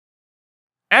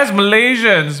As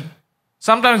Malaysians,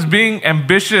 sometimes being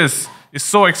ambitious is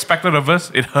so expected of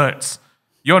us, it hurts.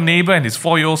 Your neighbor and his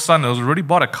 4-year-old son has already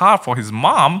bought a car for his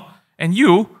mom, and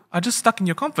you are just stuck in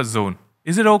your comfort zone.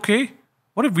 Is it okay?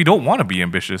 What if we don't want to be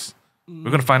ambitious? We're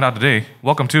going to find out today.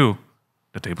 Welcome to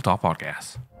the Table Talk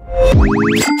Podcast.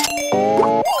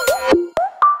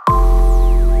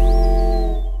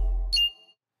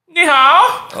 Ni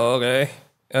hao. Okay.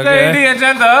 Lady and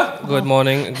gentlemen. Good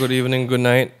morning, good evening, good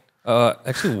night.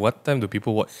 Actually, what time do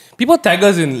people watch? People tag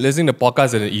us in listening to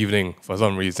podcasts in the evening for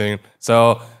some reason.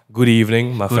 So, good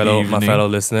evening, my fellow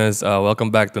listeners.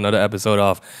 Welcome back to another episode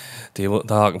of Table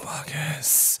Talk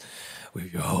Podcast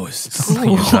with your hosts.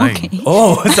 Okay.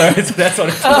 Oh, sorry, so that's what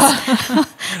it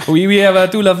is. We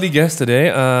have two lovely guests today.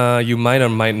 You might or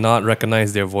might not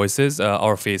recognize their voices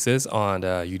or faces on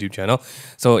the YouTube channel.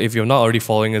 So if you're not already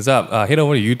following us up, head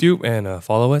over to YouTube and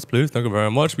follow us, please. Thank you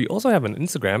very much. We also have an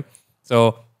Instagram.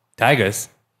 So tag us.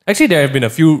 Actually, there have been a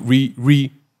few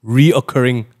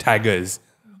reoccurring taggers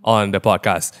on the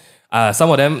podcast. Some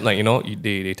of them,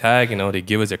 they tag, they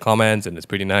give us their comments, and it's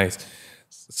pretty nice.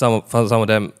 Some of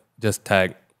them just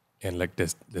tag, and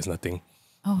there's nothing.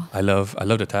 Oh. I love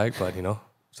the tag, but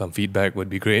some feedback would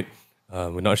be great.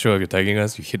 We're not sure if you're tagging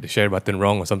us, you hit the share button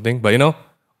wrong or something, but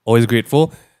always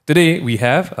grateful. Today we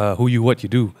have Who You What You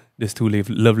Do. These two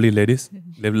lovely ladies.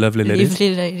 Lovely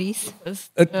ladies.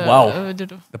 Wow.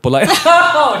 The polite.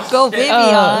 Go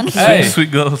Vivian. Hey.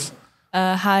 Sweet girls.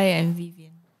 Hi, I'm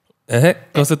Vivian.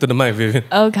 Closer to the mic, Vivian.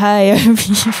 Okay, I'm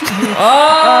Vivian.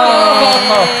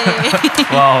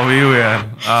 Wow,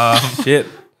 Vivian. Shit.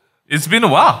 It's been a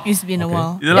while. It's been a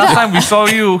while. The last time we saw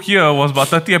you here was about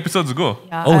 30 episodes ago.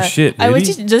 Yeah, Oh, shit, I was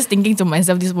really? just thinking to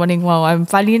myself this morning, wow, I'm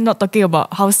finally not talking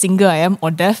about how single I am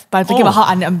or deaf, but I'm thinking about how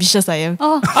unambitious I am.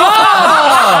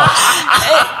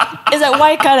 It's like,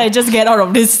 why can't I just get out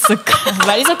of this circle?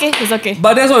 But it's okay.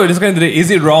 But that's what we're discussing today.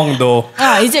 Is it wrong though?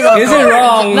 Is it wrong? Is it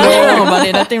wrong?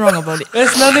 Nothing wrong about it.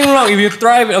 There's nothing wrong if you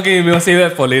thrive. Okay, we'll save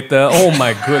that for later. Oh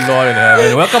my good Lord in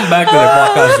heaven. Welcome back to the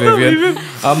podcast, Vivian.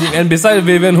 And besides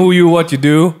Vivian, who you, what you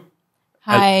do?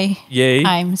 Hi, Yay.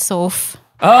 I'm Soph.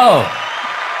 Oh!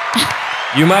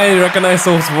 You might recognize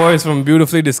Soph's voice from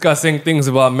beautifully discussing things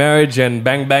about marriage and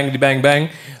bang, bang, bang, bang.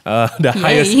 The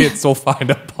highest hit so far in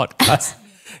the podcast.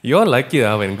 You all like it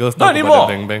when girls talk about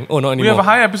the bang, bang. Oh, not anymore. We have a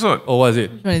high episode. Oh, what is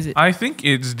it? What is it? I think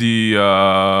it's the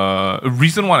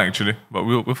recent one actually, but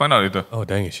we'll find out later. Oh,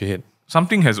 dang it, shit.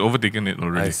 Something has overtaken it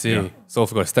already. I see. Yeah.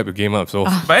 Soph got to step your game up,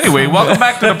 Soph. But anyway, welcome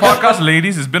back to the podcast,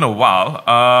 ladies. It's been a while.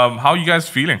 How are you guys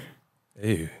feeling?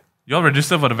 Hey. You all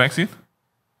registered for the vaccine?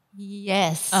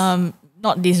 Yes.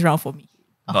 Not this round for me.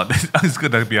 No, it's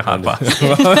good to be a hard pass.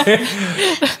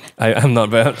 I'm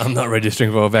not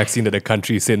registering for a vaccine that the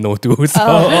country said no to. So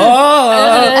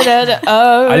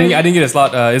I didn't get a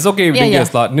slot. It's okay if you didn't get a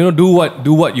slot.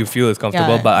 Do what you feel is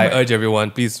comfortable. Yeah. But I urge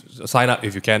everyone, please sign up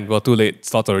if you can. Well, too late.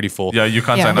 Slots already full. Yeah, you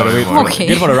can't Yeah. sign up Wait anymore. Okay.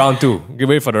 Wait for the round two.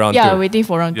 Wait for the round Yeah, two. waiting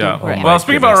for round two. Yeah. Right. Well,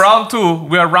 speaking about goodness. round 2,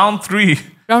 we are round 3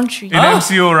 Round 3. in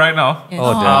MCO right now.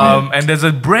 Oh, damn it. And there's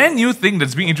a brand new thing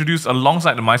that's being introduced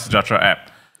alongside the MySejahtera app.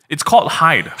 It's called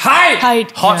Hide. Hide.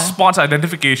 Hotspots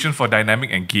identification for dynamic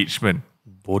engagement.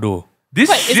 Bodo. This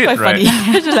It's shit, quite right?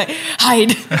 funny. Just like,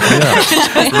 hide.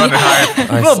 Run and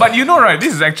hide. No, but right?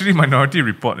 This is actually Minority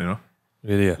Report,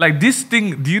 Really? Like this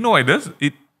thing, do you know what it does?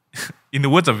 It, in the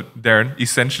words of Darren,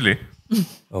 essentially,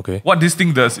 Okay. what this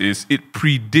thing does is it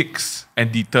predicts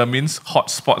and determines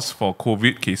hotspots for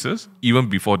COVID cases even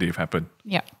before they've happened.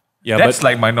 yeah. Yeah, That's but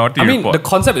like Minority I mean, Report. the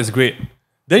concept is great.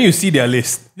 Then you see their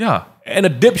list. Yeah. And a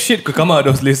dipshit could come out of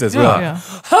those lists as well. Yeah.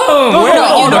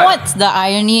 You know what's the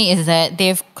irony is that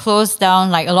they've closed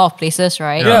down like a lot of places,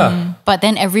 right? Yeah. But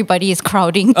then everybody is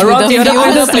crowding to Around the the few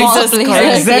other small places, places.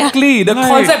 correct. Exactly. The Right.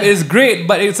 concept is great,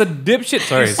 but it's a dipshit.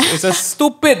 Sorry, it's a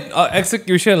stupid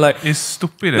execution. Like, It's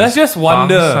stupid. let's as just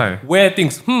wonder bangsai. where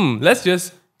things. Let's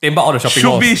just tembak all the shopping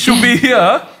malls. Should be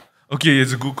here. Okay,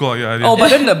 it's a good call. Yeah. Oh, but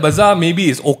then the bazaar maybe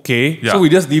is okay, Yeah. so we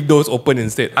just leave those open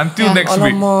instead. until next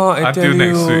week. Alamak, I Until tell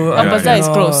next you. week. The Yeah, bazaar yeah. is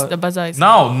closed. The bazaar is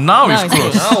Now it's it's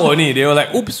closed. Now only they were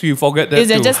like, "Oops, we forget that."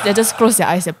 They too. just close their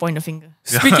eyes and point the finger.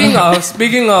 Speaking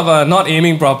of not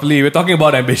aiming properly, we're talking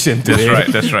about ambition today.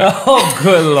 That's right. Oh,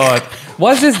 good Lord.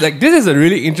 What's this? Like, this is a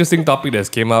really interesting topic that's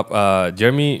came up.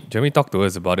 Jeremy talked to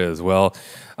us about it as well.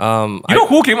 You know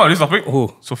who came out with this topic?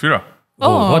 Who? Sophira.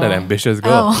 Oh, what an ambitious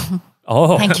girl.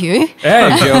 Oh. Thank you. Hey,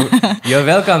 you're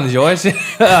welcome, George.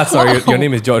 Sorry, your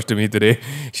name is George to me today.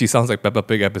 She sounds like Peppa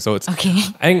Pig episodes. Okay.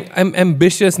 I'm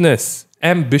ambitiousness.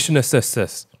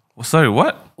 Sorry,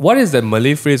 what? What is the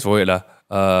Malay phrase for it?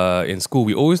 In school,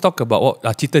 we always talk about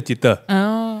what? Cita-cita.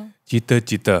 Oh.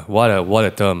 Cita-cita. What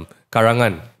a term.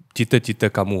 Karangan. cita-cita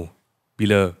kamu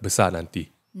bila besar nanti?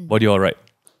 What do you all write?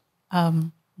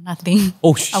 Nothing.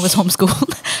 Oh, I was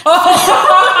homeschooled.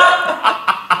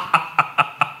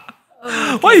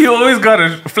 Why you always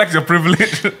gotta flex your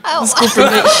privilege?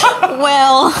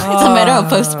 Well, it's a matter of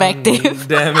perspective.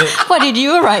 Damn it. What did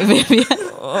you write, Vivian?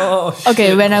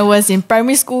 Okay, when I was in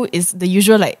primary school, it's the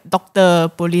usual like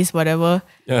doctor, police, whatever.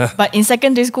 Yeah. But in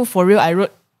secondary school, for real, I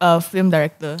wrote a film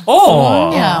director.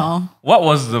 Oh, Yeah. what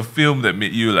was the film that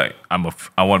made you like? I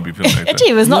want to be film director. Actually,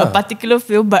 it was not a particular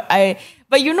film, but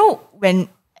you know when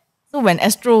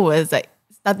Astro was like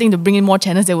starting to bring in more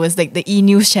channels, there was like the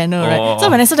E-News channel, right? So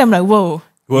when I saw them, I'm like, whoa.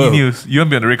 E-News. You want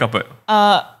to be on the red carpet?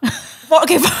 I For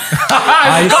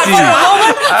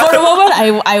a moment,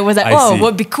 I was like, I oh, see.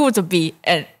 would be cool to be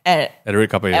at see. At the red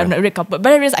carpet. the red carpet.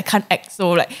 But I realized I can't act, so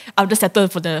like I'll just settle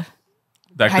for the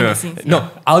behind the Director. scenes. No,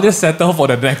 I'll just settle for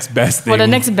the next best thing. For the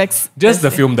next best. Just the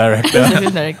film director. the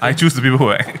film director. I choose the people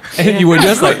who act. And you were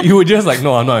just like,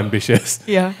 no, I'm not ambitious.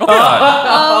 Yeah.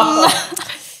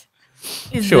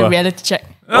 It's Sure. the reality check.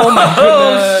 Oh my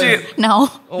Oh shit! No.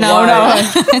 No.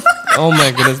 Oh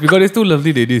my goodness, we got these two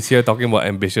lovely ladies here talking about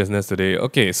ambitiousness today.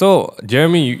 Okay, so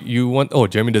Jeremy, you want... Oh,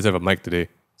 Jeremy doesn't have a mic today.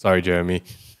 Sorry, Jeremy.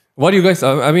 What do you guys...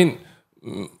 I mean,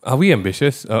 are we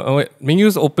ambitious?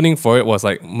 Menu's opening for it was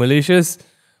like, Malaysians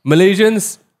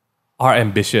are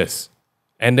ambitious.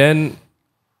 And then,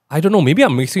 I don't know, maybe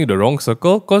I'm mixing the wrong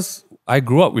circle because I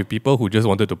grew up with people who just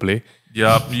wanted to play.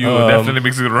 Yeah, you definitely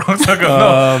mixing the wrong circle.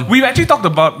 No, we've actually talked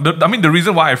about. The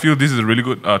reason why I feel this is a really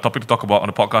good topic to talk about on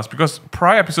the podcast because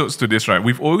prior episodes to this, right,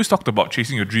 we've always talked about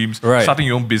chasing your dreams, Right. starting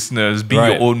your own business, being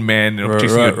Right. your own man, you know,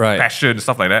 chasing your passion,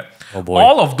 stuff like that. Oh, boy.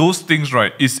 All of those things,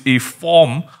 right, is a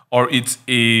form or it's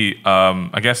a,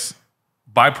 I guess,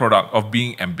 byproduct of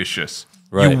being ambitious.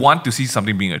 Right. You want to see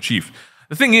something being achieved.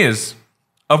 The thing is,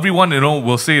 everyone,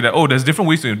 will say that, oh, there's different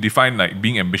ways to define like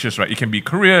being ambitious, right? It can be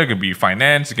career, it can be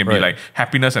finance, it can be Right. like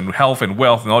happiness and health and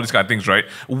wealth and all these kind of things, right?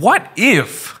 What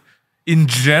if, in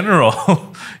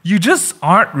general, you just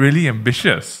aren't really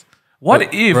ambitious? What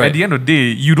if, right. at the end of the day,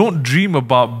 you don't dream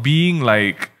about being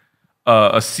like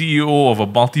a CEO of a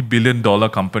multi-billion-dollar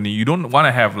company? You don't want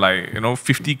to have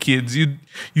 50 kids. You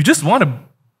just want to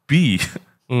be.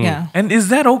 Yeah. And is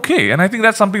that okay? And I think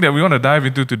that's something that we want to dive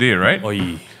into today, right?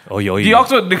 Oi. The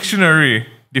Oxford Dictionary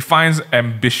defines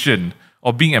ambition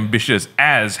or being ambitious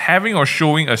as having or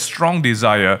showing a strong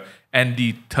desire and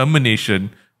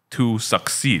determination to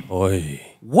succeed. Oi.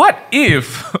 What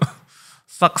if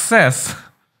success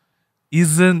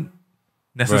isn't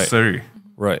necessary?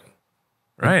 Right.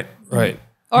 Right? Right.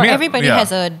 Or Yeah, everybody yeah.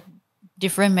 has a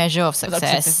different measure of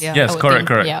success. Yeah. Yes, I would correct.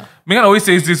 think. Yeah. Megan always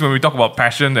says this when we talk about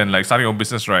passion and like starting your own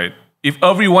business, right? If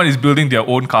everyone is building their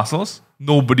own castles,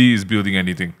 nobody is building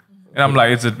anything. And I'm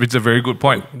like, it's a very good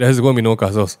point. There's going to be no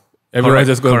castles. Everyone's Correct,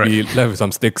 just going to correct. be left with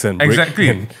some sticks and brick Exactly.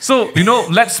 and- So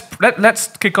let's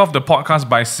kick off the podcast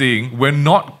by saying we're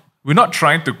not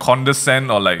trying to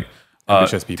condescend or like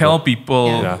Ambitious people. tell people.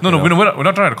 Yeah. No, Yeah. we're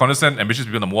not trying to condescend ambitious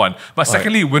people. Number one, but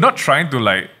secondly, we're not trying to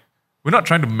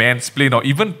mansplain or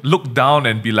even look down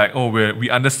and be like, oh, we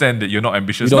understand that you're not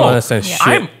ambitious. We don't no, understand shit.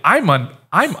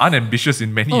 I'm unambitious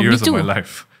in many Oh, me areas of too. my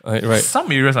life. Right.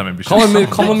 Some areas I'm ambitious.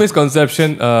 Common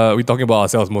misconception. We're talking about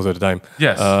ourselves most of the time.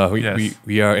 Yes,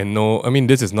 We are in no. I mean,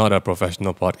 this is not a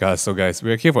professional podcast. So, guys,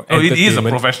 we're here for Oh, it is a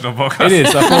entertainment. professional podcast. It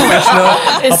is a professional.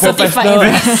 It's a professional.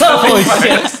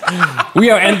 certified. We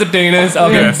are entertainers.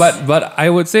 Okay, Yes. but I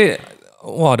would say,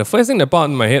 wow, the first thing that popped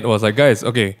in my head was like, guys,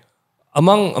 okay,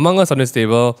 among us on this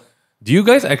table, do you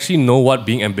guys actually know what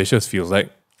being ambitious feels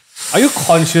like? Are you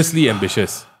consciously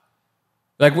ambitious?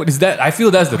 Like, what is that? I feel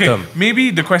that's the Okay, term.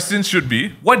 maybe the question should be,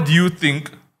 what do you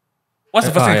think? What's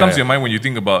the first thing that comes to your mind when you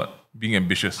think about being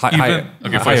ambitious? For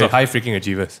yourself, High freaking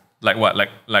achievers. like what? Like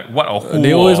what or who?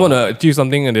 They always or- want to achieve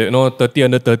something and 30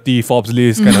 under 30 Forbes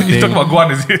list kind of You thing. talk about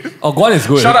Guan, is it? Oh, Guan is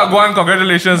good. Shout out Guan,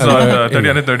 congratulations on the 30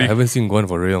 under I 30. haven't seen Guan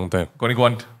for a really long time.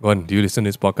 Guan. Guan, do you listen to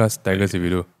this podcast? Tag us if you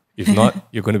do. If not,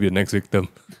 you're going to be the next victim,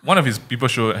 One of his people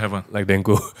should have one. like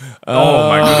Denko. Oh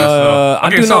my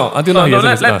goodness. No. Until now, he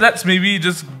hasn't listened. Let's maybe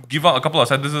just give out a couple of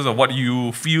sentences of what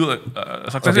you feel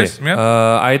success is.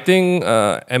 Yeah? I think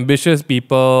ambitious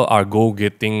people are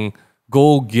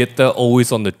go-getter,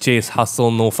 always on the chase,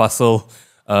 hustle, no fussle.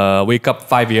 Wake up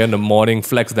 5 a.m. in the morning,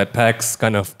 flex that packs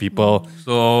kind of people.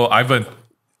 So Ivan.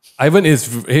 Ivan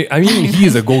is, I mean, he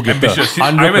is a go-getter. Ambitious.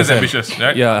 100%. Ivan is ambitious,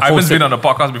 right? Yeah, Ivan's Hosek. been on the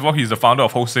podcast before. He's the founder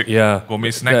of Hosek. Yeah, Gourmet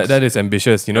Snacks. That is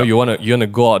ambitious. You know, you wanna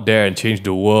go out there and change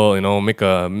the world. You know,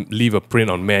 leave a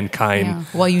print on mankind Yeah.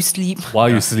 While you sleep. while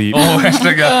you sleep. Oh,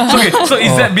 hashtag, yeah. So, okay, so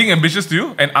is that being ambitious to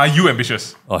you? And are you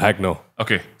ambitious? Oh heck no!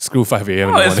 Okay. Screw 5 a.m.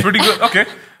 in Oh, the that's morning. pretty good. Okay.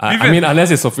 I Vivian. mean,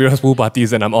 unless it's Sophira's pool parties,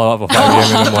 then I'm all up for 5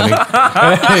 a.m. in the morning.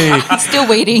 Hey, Still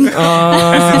waiting.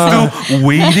 still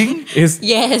waiting?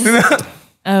 Yes.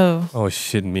 oh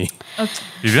shit me.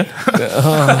 Vivian?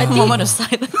 A moment of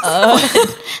silence. I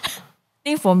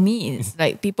think for me, it's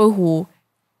like people who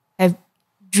have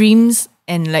dreams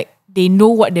and like they know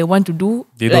what they want to do.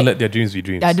 They don't let their dreams be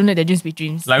dreams. I don't let their dreams be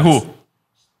dreams. Like who?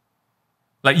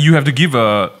 Like you have to give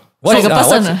a... Like a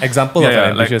person, what's example of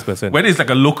an ambitious person? Whether it's like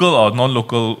a local or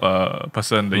non-local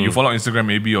person that you follow on Instagram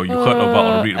maybe or you heard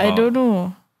about or read about. I don't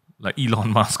know. Like Elon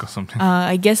Musk or something.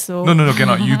 I guess so. No,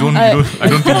 cannot. You don't. I don't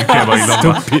think you care about Elon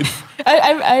Musk.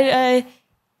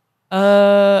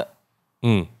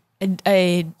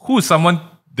 I Who is someone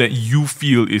that you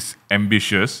feel is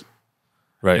ambitious,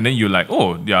 Right. and then you're like,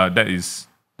 oh yeah, that is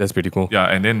That's pretty cool. yeah,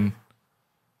 and then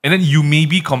you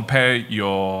maybe compare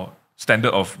your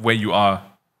standard of where you are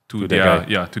to that their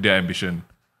guy. to their ambition.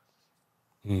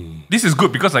 This is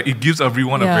good because like it gives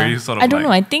everyone a very sort of I don't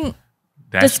know. I think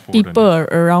just dashboard and- people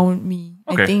around me.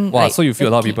 Okay. I think. Wow, like, so you feel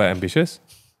a lot of people are ambitious?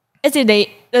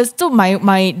 Actually, still my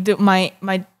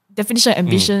definition of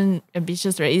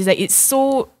ambitious, right? Is like it's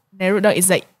so narrowed down. It's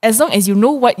like as long as you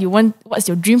know what you want, what's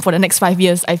your dream for the next 5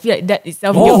 years. I feel like that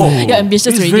itself, you're ambitious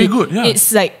it's already. very good, yeah.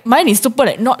 It's like mine is super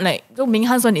like not like so Ming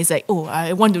Han's one is like, oh,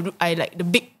 I want to do I like the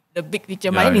big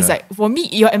picture. Mine is yeah. like for me,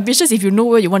 you're ambitious if you know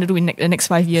what you want to do in the next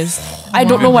 5 years. I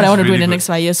don't know what I want to do in really the good. next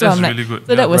 5 years. So That's I'm like, really good.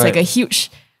 so that was like Right. a huge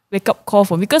wake up call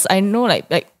for me because I know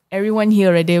like everyone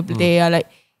here, right, they are like,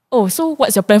 oh, so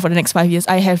what's your plan for the next 5 years?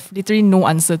 I have literally no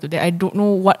answer to that. I don't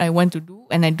know what I want to do,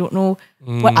 and I don't know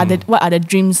what are the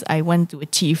dreams I want to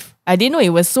achieve. I didn't know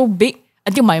it was so big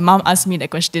until my mom asked me that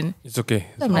question. It's okay.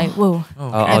 So I'm like, whoa,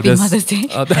 I'll Happy Mother's Day.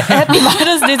 happy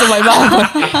Mother's Day to my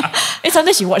mom. And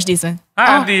sometimes she watched this one.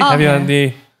 Hi, Auntie. Happy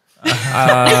auntie.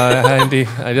 Hi auntie.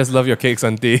 I just love your cakes,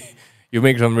 auntie. You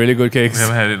make some really good We cakes.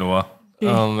 haven't had it in a while.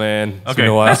 Oh man. It's Okay,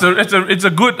 been a while. it's a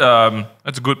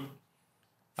good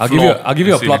I'll flaw. give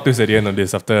you a I see. plot twist at the end of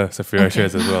this after Sophira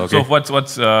shares as well. Okay. So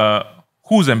what's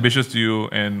who's ambitious to you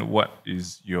and what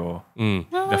is your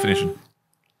definition?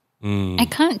 I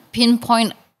can't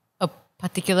pinpoint a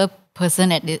particular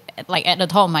person at the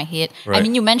top of my head. I Right.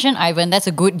 mean, you mentioned Ivan. That's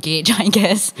a good gauge, I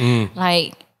guess.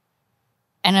 Like,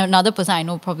 and another person I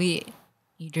know probably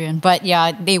Adrian. But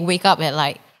yeah, they wake up at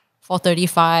like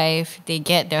 4:35. They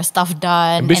get their stuff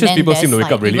done. Ambitious and then people seem there's, to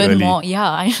wake up really even early. More, yeah,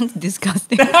 I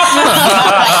disgusting.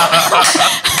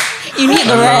 You need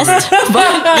the rest.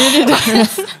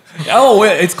 Oh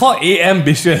wait, it's called AM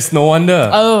ambitious. No wonder.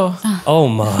 Oh, Oh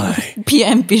my. Be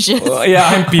ambitious. Yeah,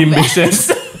 I'm P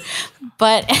ambitious.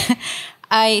 But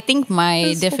I think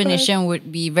my definition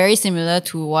would be very similar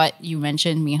to what you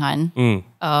mentioned, Mihan.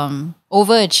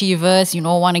 Overachievers,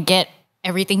 want to get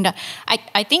everything done.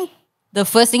 I think the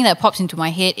first thing that pops into my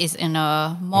head is in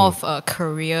a more of a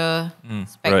career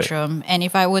spectrum. And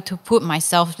if I were to put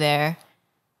myself there,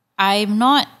 I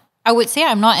would say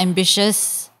I'm not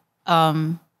ambitious.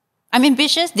 I'm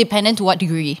ambitious dependent to what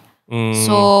degree.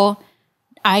 So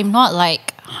I'm not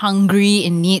like hungry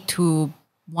in need to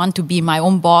want to be my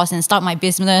own boss and start my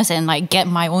business and like get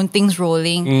my own things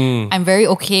rolling. I'm very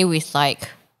okay with like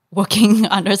working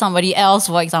under somebody else,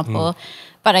 for example.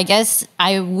 But I guess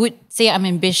I would say I'm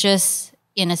ambitious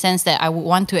in a sense that I would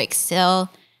want to excel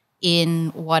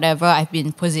in whatever I've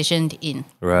been positioned in.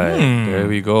 Right. There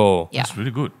we go. Yeah. That's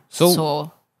really good.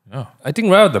 So I think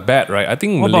right off the bat, right? I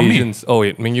think What about me? Malaysians. Oh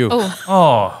wait, Ming Yu.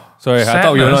 Oh, Sorry, I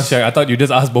thought you were not sadness. sharing. I thought you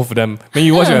just asked both of them. Ming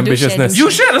Yu, what's your do share ambitiousness?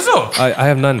 You shared also. I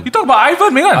have none. You talk about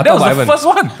Ivan, man. That thought was the Ivan. first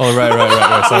one. Oh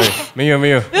right. Sorry, Ming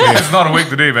Yu. It's not awake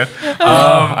today, man.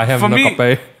 I have For no me,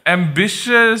 kapai.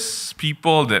 ambitious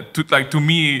people that to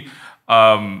me,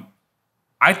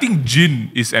 I think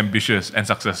Jin is ambitious and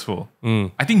successful.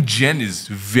 I think Jen is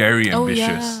very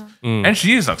ambitious, and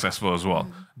she is successful as well.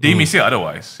 They may say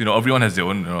otherwise. Everyone has their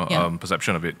own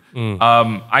perception of it.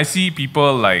 I see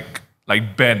people like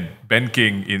Ben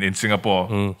King in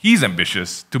Singapore. He's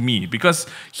ambitious to me because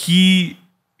he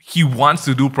wants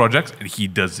to do projects and he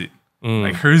does it.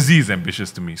 Like Hersey is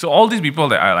ambitious to me. So all these people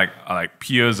that are like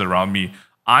peers around me,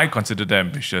 I consider them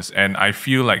ambitious, and I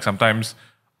feel like sometimes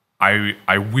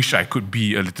I wish I could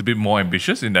be a little bit more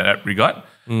ambitious in that regard.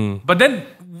 But then,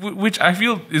 which I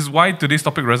feel is why today's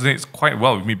topic resonates quite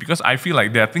well with me, because I feel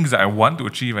like there are things that I want to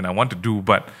achieve and I want to do,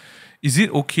 but is it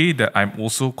okay that I'm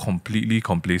also completely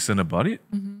complacent about it?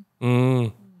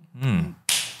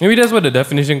 Maybe that's where the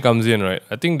definition comes in, right?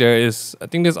 I think this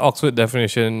Oxford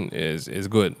definition is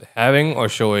good. Having or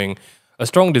showing a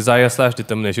strong desire /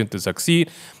 determination to succeed.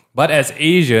 But as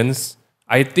Asians,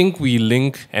 I think we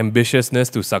link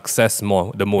ambitiousness to success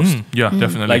the most. Yeah,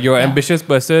 definitely. Like you're an ambitious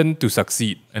person to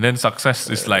succeed. And then success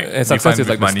is like And success is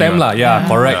like the money, stem lah. Yeah,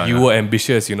 correct. Yeah, You yeah. were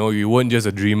ambitious, you weren't just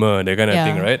a dreamer, that kind of Yeah.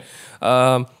 thing, right?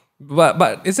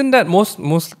 But isn't that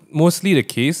mostly the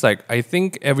case? Like I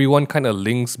think everyone kind of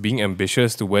links being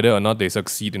ambitious to whether or not they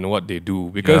succeed in what they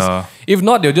do. Because Yeah. if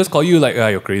not, they'll just call you like,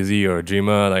 you're crazy, you're a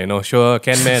dreamer, like sure,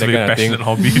 can man, It's a that very kind of thing. passionate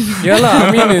hobby. Yeah lah.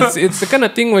 I mean, it's the kind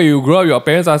of thing where you grow up, your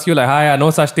parents ask you like, "Hi, no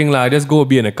such thing lah. Just go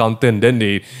be an accountant." Then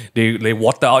they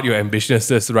water out your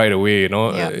ambitiousness right away.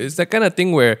 Yeah. It's that kind of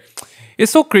thing where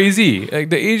it's so crazy. Like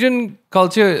the Asian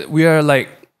culture, we're like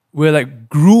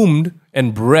groomed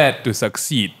and bred to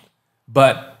succeed,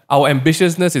 but our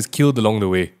ambitiousness is killed along the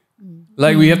way.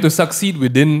 Like we have to succeed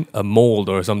within a mold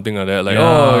or something like that. Like,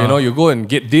 you go and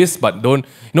get this, but don't,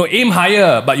 aim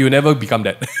higher, but you never become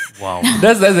that. Wow.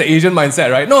 That's the Asian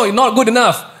mindset, right? No, you're not good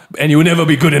enough, and you'll never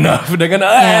be good enough. They're gonna.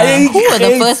 Who were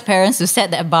the first parents to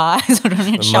set that bar? So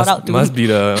don't shout out to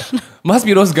must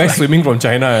be those guys swimming from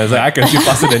China. It's like I can swim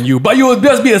faster than you, but you will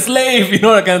just be a slave.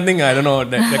 That kind of thing. I don't know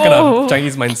that kind of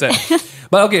Chinese mindset.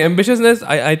 But okay, ambitiousness.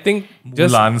 I think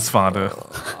just Mulan's father.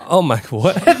 oh my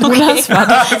what? Mulan's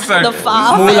father. Sorry. the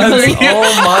Fa family.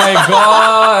 Oh my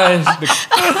gosh!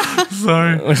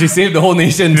 Sorry. When she saved the whole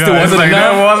nation, still Yeah, it's wasn't like,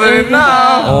 enough. that wasn't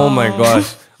enough. Oh my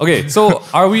gosh. Okay, so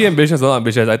are we ambitious or not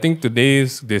ambitious? I think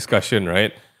today's discussion,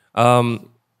 right?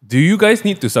 Do you guys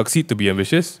need to succeed to be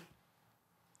ambitious?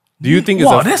 Do you think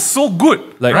Wow, that's so good.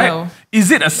 Like- right? Wow. Is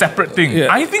it a separate thing?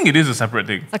 Yeah. I think it is a separate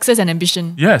thing. Success and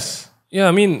ambition. Yes. Yeah,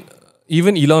 I mean,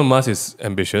 even Elon Musk is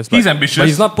ambitious. He's but- ambitious. But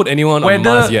he's not put anyone on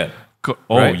Mars yet.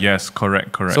 right? Yes,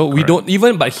 correct. So we don't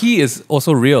even, but he is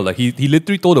also real. Like he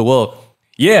literally told the world,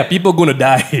 yeah, people gonna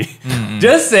die.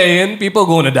 Just saying, people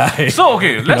gonna die. So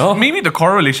okay, know? maybe the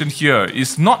correlation here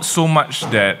is not so much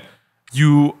that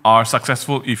you are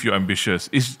successful if you're ambitious.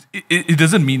 It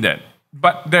doesn't mean that.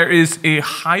 But there is a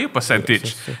higher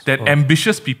percentage that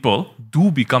ambitious people do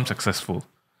become successful.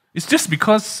 It's just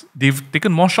because they've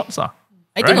taken more shots. I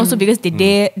think also because they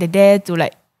dare to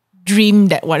like dream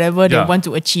that whatever they Yeah. want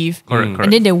to achieve. Correct.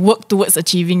 And then they work towards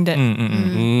achieving that.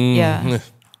 Yeah.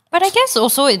 But I guess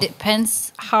also it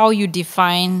depends how you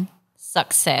define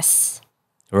success.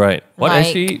 Right. What Like-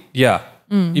 actually, yeah.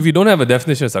 If you don't have a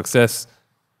definition of success,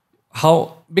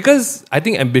 because I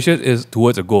think ambitious is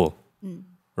towards a goal,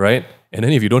 right? And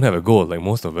then if you don't have a goal, like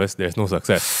most of us, there's no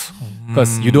success.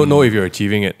 Because you don't know if you're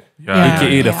achieving it. Yeah.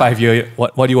 AKA the 5 year,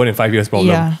 what do you want in 5 years problem,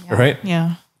 Yeah. right?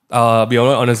 Yeah. Be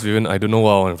honest, Vivian, I don't know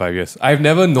what I want in 5 years. I've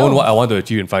never known what I want to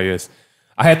achieve in 5 years.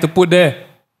 I had to put there,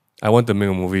 I want to make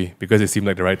a movie because it seemed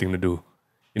like the right thing to do.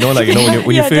 When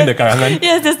you fill in the karangan,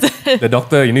 Yes, that's the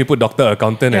doctor, you need to put doctor,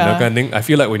 accountant, and Yeah. that kind of thing. I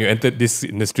feel like when you entered this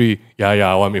industry,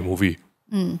 I want to make a movie.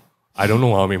 I don't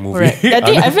know how to make a movie. correct.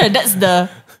 I feel like that's the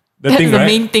thing, right?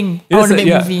 main thing. I Yes, want to make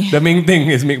yeah, movie. The main thing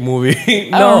is make movie.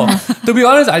 No, to be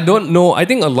honest, I don't know. I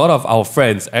think a lot of our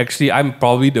friends, actually, I'm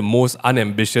probably the most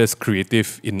unambitious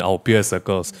creative in our peer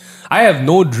circles. I have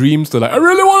no dreams to I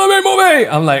really want to make a movie.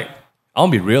 I'm like, I'll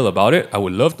be real about it. I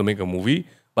would love to make a movie,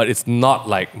 but it's not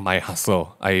like my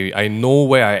hustle. I know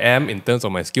where I am in terms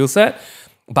of my skill set,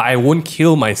 but I won't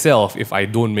kill myself if I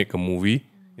don't make a movie.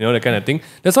 That kind of thing.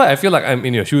 That's why I feel like I'm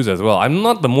in your shoes as well. I'm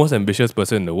not the most ambitious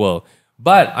person in the world,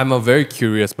 but I'm a very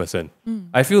curious person.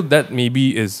 I feel that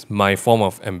maybe is my form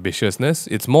of ambitiousness.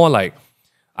 It's more like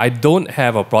I don't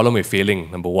have a problem with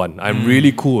failing, number one. I'm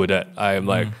really cool with that. I'm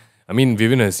like,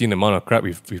 Vivian has seen the amount of crap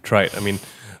we've tried. In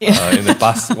the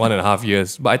past 1.5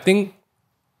 years. But I think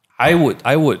I would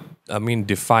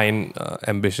define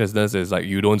ambitiousness as like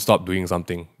you don't stop doing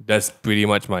something. That's pretty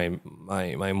much my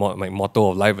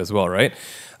motto of life as well, right?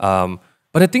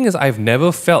 But the thing is, I've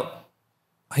never felt,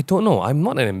 I don't know, I'm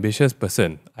not an ambitious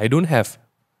person. I don't have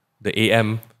the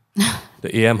AM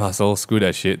hustle. Screw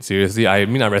that shit. Seriously, I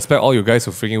respect all you guys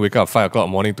who freaking wake up 5 o'clock in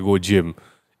the morning to go gym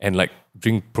and like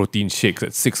drink protein shakes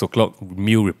at 6 o'clock,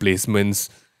 meal replacements,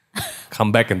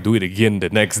 come back and do it again the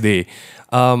next day.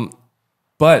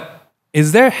 But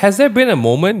has there been a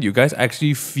moment you guys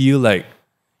actually feel like,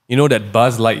 that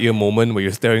Buzz Lightyear moment where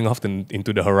you're staring off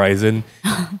into the horizon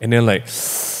and then like,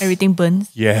 Everything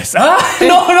burns. yes. No.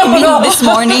 This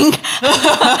morning,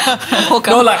 woke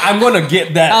No, up. like I'm gonna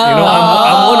get that.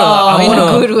 I'm in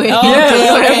gonna. a good way.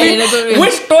 Yes, Okay, in a good way.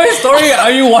 which Toy Story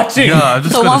are you watching? Yeah,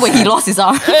 just The gonna one where he lost his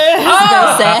arm. It's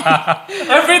very sad.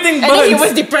 Everything And then he burns.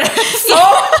 was depressed.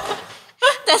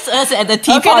 That That's us at the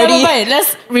tea Okay, party. never mind.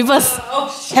 Let's reverse.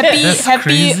 Happy, That's happy,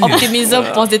 crazy. optimism,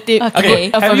 positive. Okay. Have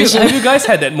you, affirmation. have you guys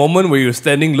had that moment where you're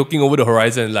standing looking over the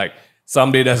horizon like,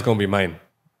 someday that's going to be mine?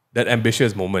 That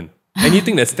ambitious moment.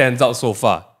 Anything that stands out so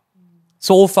far?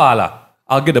 So far lah.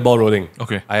 I'll get the ball rolling.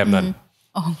 Okay. I have none.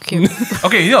 Oh, okay.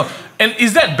 Okay, and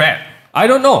is that bad? I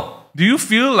don't know. Do you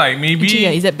feel like maybe Actually,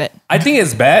 yeah, is that bad? I think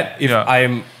it's bad if Yeah.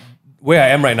 I'm where I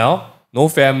am right now. No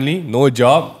family, no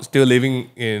job, still living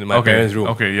in my parents' room.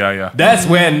 Okay, yeah. That's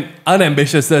when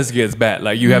unambitiousness gets bad.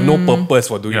 Like you have no purpose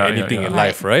for doing Yeah, anything yeah. in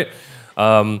life, right?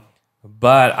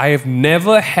 But I have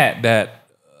never had that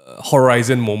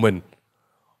horizon moment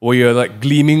where you're like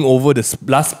gleaming over the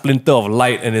last splinter of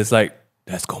light and it's like,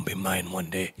 that's gonna be mine one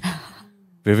day.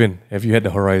 Vivian, have you had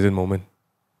the horizon moment?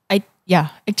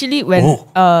 Actually when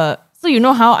Oh. so you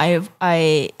know how I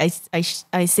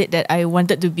said that I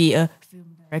wanted to be a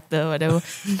film director or whatever.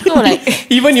 So like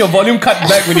Even your volume cut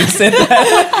back when you said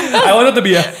that. I wanted to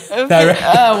be a director.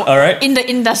 All right. in the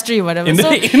industry or whatever. In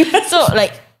the industry. So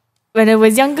like when I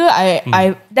was younger,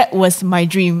 I that was my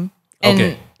dream. And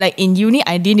Okay. like in uni,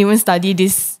 I didn't even study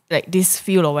this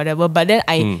field or whatever. But then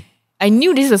I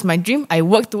knew this was my dream. I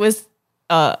worked towards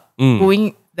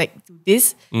going like to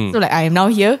this. So like I am now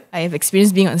here. I have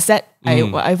experience being on set.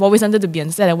 I've always wanted to be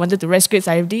on set. I wanted to write scripts.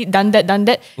 I've done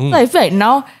that. So I feel like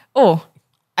now,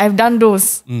 I've done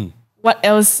those. What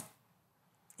else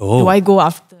do I go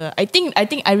after? I think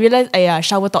I realized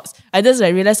shower thoughts. I just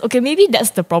realized, okay, maybe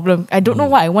that's the problem. I don't know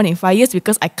what I want in 5 years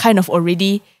because I kind of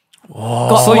already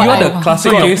got So what you're I the want.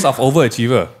 classic case of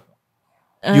overachiever.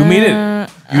 You made it.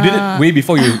 You did it way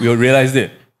before you realized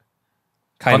it.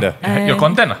 Kinda. Your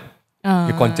content.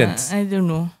 Your contents. I don't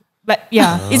know. But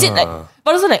yeah, is it like,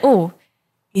 but also like,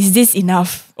 is this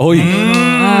enough? Oh,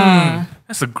 yeah.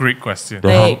 That's a great question.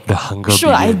 Like, the hunger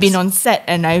sure, I've begins. been on set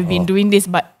and I've been doing this,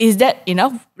 but is that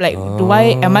enough? Like,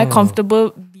 am I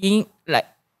comfortable being like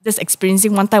just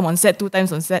experiencing one time on set, 2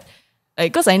 times on set?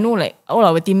 Like, because I know like all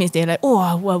our teammates, they're like,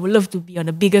 I would love to be on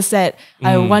a bigger set.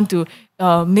 I want to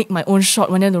make my own shot,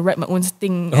 want to write my own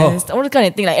thing, and all that kind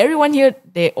of thing. Like everyone here,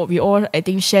 we all I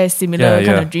think share similar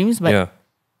kind of dreams. But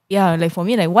yeah, like for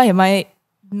me, like why am I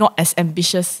not as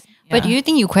ambitious? But do you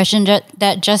think you question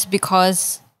that just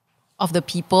because of the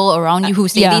people around you who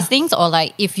say these things? Or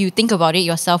like if you think about it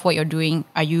yourself, what you're doing,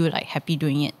 are you like happy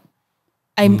doing it?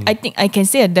 I think I can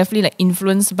say I'm definitely like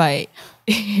influenced by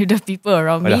the people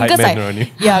around me. the hype Because man around you.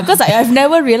 because I've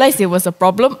never realized it was a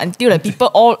problem until like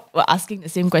people all were asking the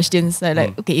same questions.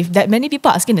 Like, okay, if that many people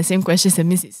are asking the same questions, that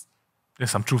means There's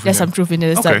some truth there's in some it. truth in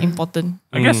it. It's Okay. like important.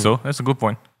 I guess so. That's a good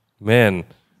point. Man.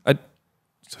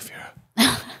 Sophira.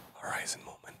 Horizon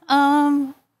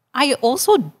moment. I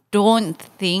also don't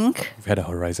think You've had a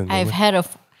horizon I've moment. had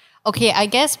okay, I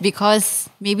guess because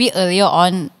maybe earlier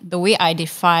on, the way I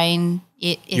define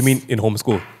it is... You mean in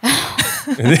homeschool?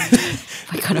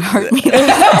 It kind of hurt me.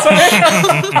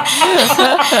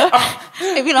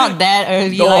 Maybe not that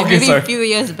early, No, like okay, maybe sorry. a few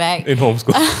years back. In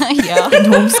homeschool. Yeah.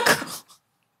 Homeschool.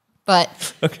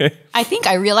 But Okay. I think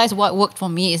I realized what worked for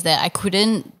me is that I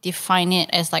couldn't define it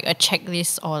as like a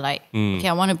checklist or like, okay,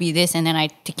 I want to be this, and then I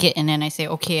tick it and then I say,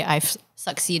 okay, I've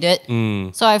succeeded.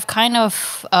 So I've kind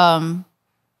of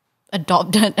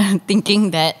adopted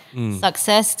thinking that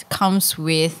success comes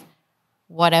with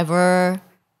whatever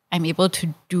I'm able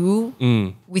to do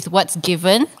with what's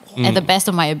given at the best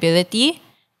of my ability.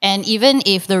 And even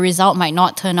if the result might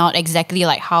not turn out exactly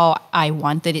like how I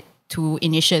wanted it to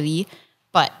initially,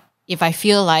 but if I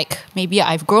feel like maybe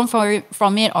I've grown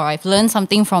from it or I've learned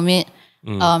something from it,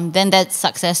 then that's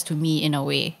success to me in a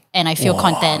way. And I feel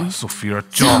content. Sophira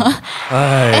John.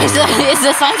 It's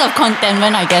the signs of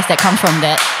contentment, I guess, that come from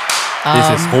that. This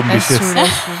is home That's true. vicious.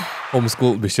 That's true.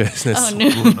 Homeschool viciousness. Oh,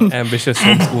 no. Ambitious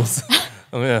homeschools.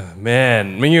 Oh yeah,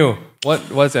 man. Mingyu,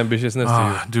 what's ambitiousness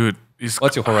to you? Dude,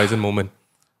 What's your horizon moment?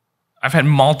 I've had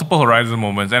multiple horizon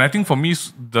moments, and I think for me,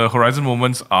 the horizon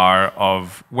moments are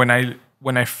of when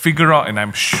I figure out and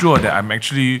I'm sure that I'm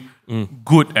actually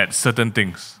good at certain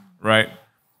things, right?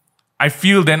 I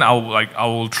feel then I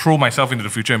will throw myself into the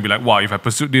future and be like, wow, if I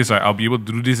pursue this, right, I'll be able to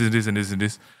do this and this and this and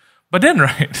this. But then,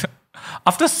 right,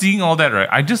 after seeing all that, right,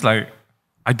 I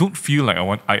don't feel like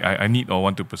I need or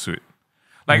want to pursue it.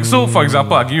 Like, so for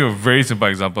example, I'll give you a very simple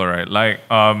example, right?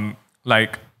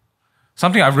 Like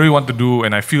something I really want to do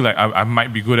and I feel like I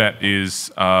might be good at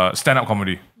is stand-up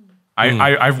comedy.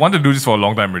 I've wanted to do this for a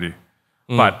long time already.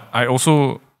 But I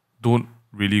also don't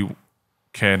really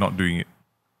care not doing it.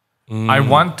 I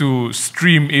want to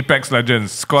stream Apex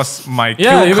Legends because my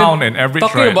kill you've count been and average,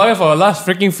 talking right, about it for the last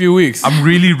freaking few weeks. I'm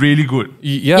really, really good.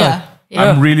 Yeah.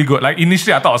 I'm really good. Like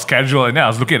initially I thought I was casual, and then I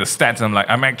was looking at the stats and I'm like,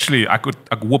 I could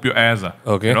whoop your ass.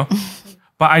 Okay. You know?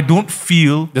 But I don't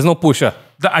feel There's no push. that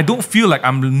I don't feel like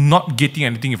I'm not getting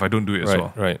anything if I don't do it as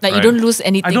well. Right. Like you don't lose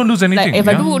anything. I don't lose anything, Like if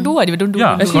I yeah. do what, if I don't do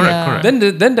Yeah, what. correct.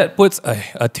 Then that puts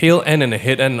a tail end and a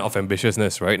head end of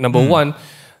ambitiousness, right? Number Hmm. one,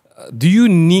 do you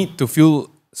need to feel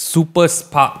super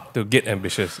sparked to get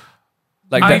ambitious?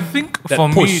 Like I that, think that for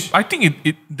me, push. I think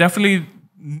it definitely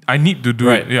I need to do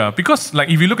Right. it. Yeah, because like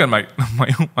if you look at my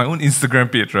my own Instagram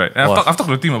page, right? And Wow. I've talked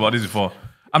to the team about this before.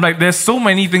 I'm like, there's so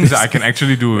many things that I can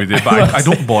actually do with it, but I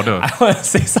don't bother. I want to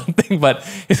say something, but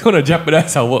it's going to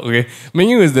jeopardize our work. Okay,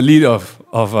 Menu is the lead of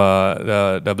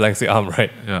the Blank Stick Arm, right?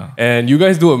 Yeah. And you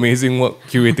guys do amazing work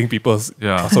curating people's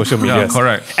social media. Yeah,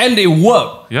 correct. And they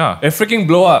work. Yeah. They freaking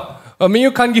blow up.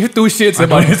 Menu can't give two shits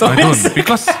about it. I don't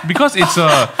because it's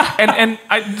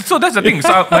so that's the thing. So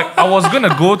I was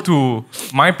gonna go to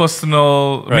my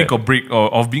personal Right. make or break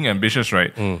of being ambitious,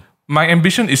 right? My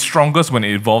ambition is strongest when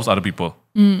it involves other people.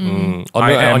 On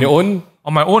I your own.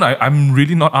 On my own, I'm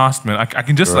really not asked, man. I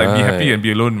can just like be happy Right. and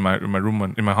be alone in my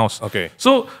room, in my house. Okay.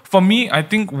 So for me, I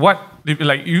think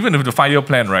like even with the 5-year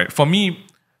plan, right? For me,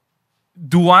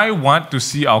 do I want to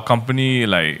see our company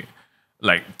like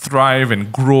thrive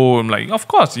and grow? I'm like, of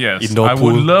course, yes. Indoor I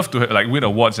pool. would love to like win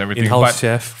awards and everything. In-house But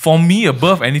chef. for me,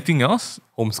 above anything else,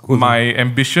 Homeschool. my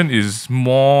ambition is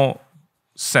more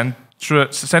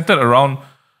centered around.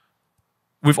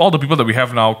 With all the people that we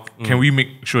have now, can we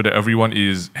make sure that everyone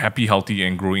is happy, healthy,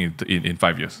 and growing in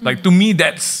 5 years? Like to me,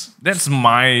 that's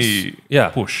my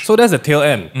push. So that's the tail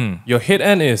end. Your head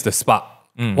end is the spark.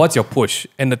 What's your push?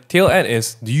 And the tail end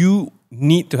is, do you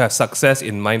need to have success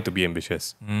in mind to be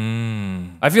ambitious?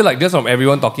 I feel like just from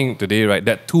everyone talking today, right?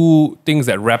 That two things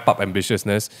that wrap up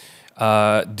ambitiousness.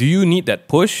 Do you need that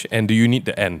push and do you need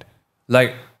the end?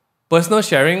 Like personal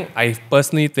sharing, I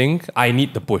personally think I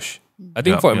need the push. I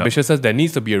think for ambitiousness, there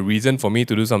needs to be a reason for me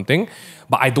to do something,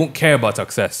 but I don't care about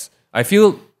success. I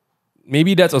feel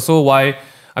maybe that's also why,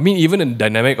 I mean, even in the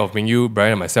dynamic of you,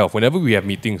 Brian, and myself, whenever we have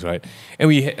meetings, right?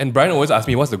 And Brian always asks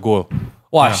me, what's the goal?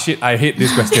 Wow, shit, I hate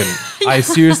this question. I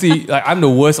seriously, like, I'm the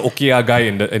worst OKR guy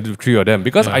in the three of them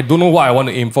because I don't know what I want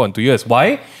to aim for in 2 years.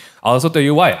 Why? I'll also tell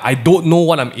you why. I don't know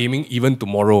what I'm aiming even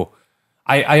tomorrow.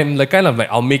 I am like kind of like,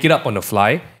 I'll make it up on the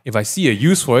fly. If I see a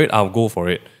use for it, I'll go for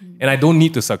it. And I don't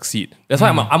need to succeed. That's why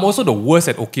I'm also the worst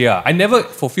at OKR. I never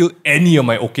fulfill any of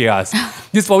my OKRs.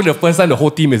 This is probably the first time the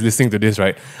whole team is listening to this,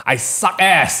 right? I suck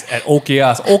ass at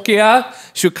OKRs. OKR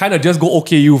should kind of just go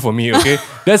OKU for me, okay?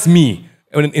 That's me.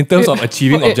 In terms of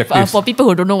achieving objectives. For people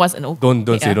who don't know what's an OKR.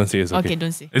 Don't say it's okay. Okay,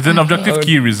 don't say. It's an objective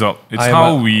key result. It's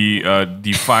how we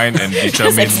define and Just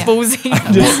determine exposing.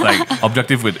 like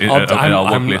objective in our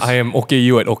workplace. I am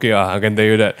OKU at OKR, I can tell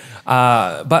you that.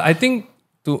 But I think,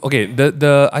 what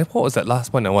was that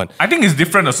last one I want? I think it's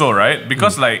different also, right?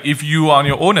 Because like if you are on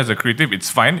your own as a creative, it's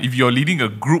fine. If you're leading a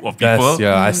group of people,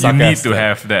 I you suck need ass to that.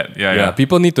 have that. Yeah,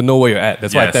 people need to know where you're at.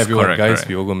 That's why I Yes, tell everyone, correct, guys, correct.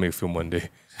 we're going to make a film one day.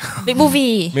 Big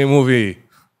movie. Make a movie.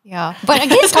 Yeah. But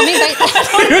again, coming back.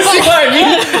 You see what I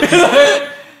mean?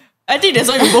 I think that's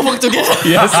why we both work together.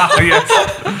 Yes.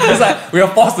 It's like, we are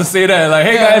forced to say that. Like,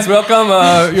 hey guys,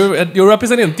 welcome. You're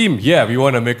representing a team. Yeah, we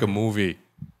want to make a movie.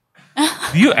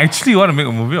 Do you actually want to make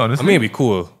a movie, honestly? I mean, it'd be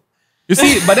cool. You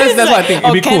see, but that's what I think.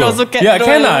 It'd be Ken cool. also can. Yeah, No,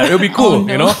 can no. It'll be cool, Oh,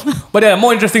 no. you know? But yeah,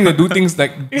 more interesting to do things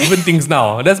like different things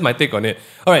now. That's my take on it.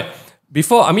 All right.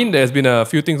 There's been a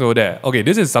few things over there. Okay,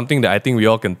 this is something that I think we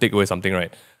all can take away something,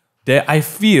 right? I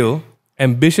feel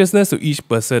ambitiousness to each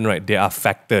person, right? There are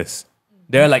factors.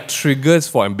 There are like triggers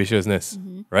for ambitiousness,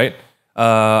 right?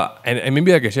 And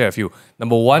maybe I can share a few.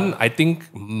 Number one, I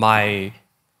think my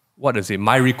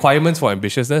requirements for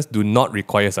ambitiousness do not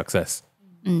require success.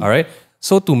 All right?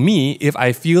 So to me, if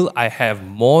I feel I have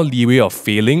more leeway of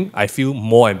failing, I feel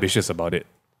more ambitious about it.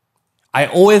 I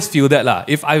always feel that lah.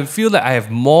 If I feel that I have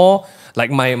more,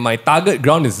 like my target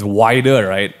ground is wider,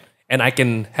 right? And I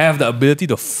can have the ability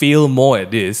to fail more at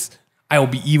this, I will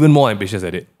be even more ambitious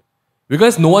at it.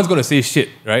 Because no one's gonna say shit,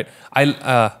 right?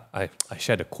 I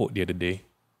shared a quote the other day.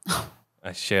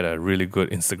 I shared a really good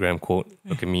Instagram quote.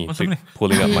 Look at me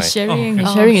pulling up my He's sharing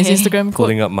okay. his Instagram quote.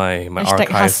 pulling up my Hashtag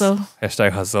archives. hustle.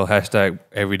 Hashtag hustle. Hashtag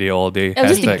every day, all day.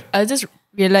 I just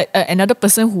realized another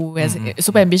person who is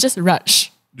super ambitious,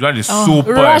 Raj. Raj is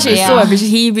super Raj is ambitious. so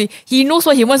ambitious. He knows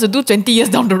what he wants to do 20 years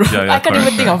down the road. Yeah, I can't even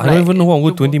correct, think of I don't even know what I'll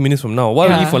do 20 minutes from now. What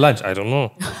will I Yeah. eat for lunch? I don't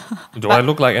know. Do I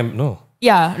look like no?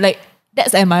 Yeah, like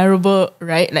that's admirable,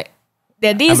 right? Like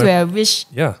there are days where I wish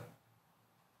Yeah.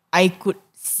 I could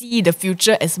see the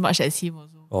future as much as him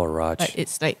also. Oh, Raj. But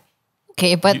it's like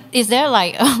Okay, but is there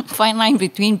like a fine line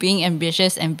between being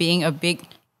ambitious and being a big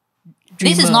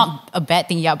This is not a bad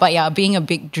thing, but being a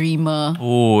big dreamer.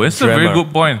 Oh, it's a very Dreamer.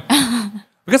 good point.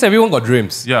 Because everyone got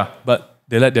dreams. Yeah. But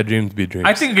they let their dreams be dreams.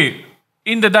 I think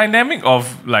in the dynamic of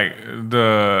like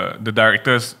the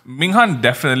directors, Ming Han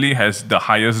definitely has the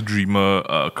highest dreamer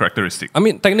characteristic. I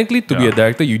mean, technically, to be a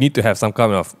director, you need to have some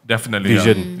kind of Definitely,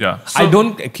 vision. Yeah. I So-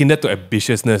 don't akin that to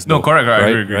ambitiousness. No, though, correct. I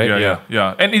right? agree. Right?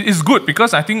 Yeah. And it is good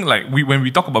because I think like when we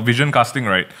talk about vision casting,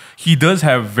 right, he does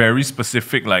have very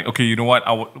specific like, okay, you know what,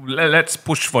 let's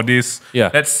push for this. Yeah.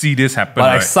 Let's see this happen. But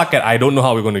I right? suck at I don't know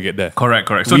how we're going to get there. Correct.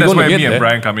 So We're that's gonna where get me and there.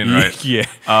 Brian come in, right? Yeah.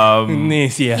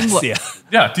 Teamwork. Yeah.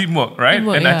 Yeah, teamwork, right?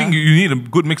 Teamwork, and I yeah. think you need a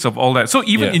good mix of all that. So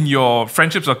even Yeah. in your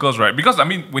friendship circles, right? Because I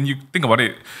mean, when you think about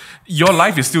it, your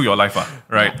life is still your life,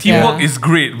 right? Teamwork is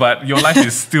great, but your life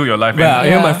is still your life. Yeah, And I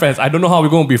hear my friends. I don't know how we're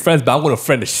going to be friends, but I'm going to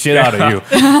friend the shit out of you.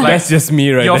 That's just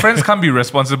me, right? your there. friends can't be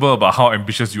responsible about how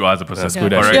ambitious you are as a person. That's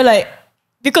good, correct? You're like,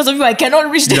 because of you, I cannot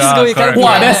reach this Yeah, goal. You correct.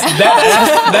 cannot.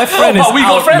 Wow, that friend is But we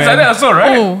got out, friends man. like that also,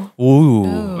 right? Oh,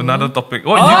 Ooh. Another topic.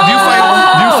 Oh, do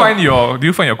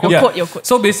you find your quote? Yeah. quote, your quote.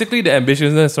 So basically, the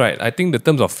ambitiousness, right? I think the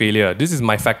terms of failure, this is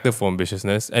my factor for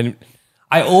ambitiousness. And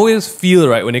I always feel,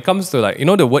 right, when it comes to like,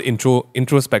 the word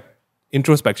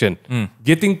introspection,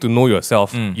 getting to know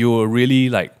yourself, you will really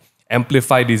like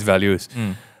amplify these values.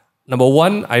 Number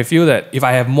one, I feel that if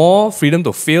I have more freedom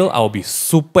to fail, I'll be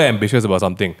super ambitious about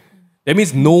something. That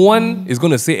means no one is going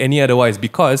to say any otherwise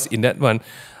because in that one,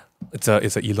 it's a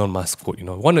Elon Musk quote,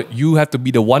 you have to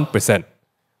be the 1%.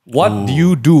 What do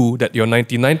you do that your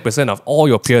 99% of all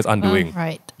your peers aren't doing?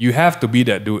 Right. You have to be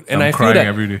that dude. And I'm I feel crying that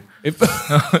every day. if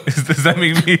Does that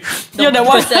make me? You're the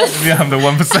one. Yeah, I'm the 1%.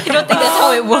 I don't think that's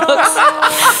how it works.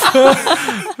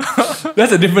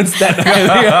 that's a different stat.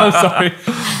 I'm sorry.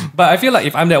 But I feel like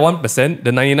if I'm that 1%,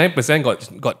 the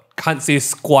 99% got can't say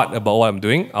squat about what I'm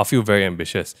doing, I'll feel very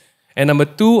ambitious. And number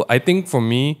two, I think for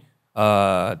me,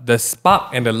 the spark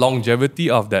and the longevity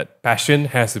of that passion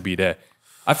has to be there.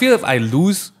 I feel if I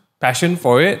lose passion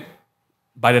for it,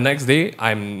 by the next day,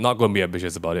 I'm not going to be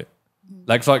ambitious about it.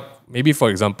 Like maybe for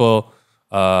example,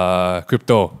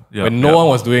 crypto, when no one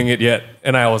was doing it yet,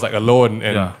 and I was like alone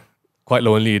and quite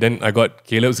lonely. Then I got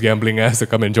Caleb's gambling ass to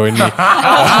come and join me.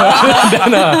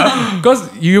 Because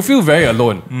you feel very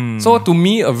alone. So to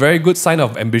me, a very good sign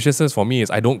of ambitiousness for me is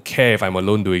I don't care if I'm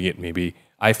alone doing it. Maybe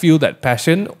I feel that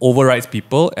passion overrides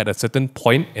people at a certain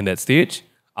point in that stage.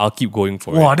 I'll keep going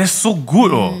for Wow, it. that's so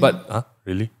good. Oh. But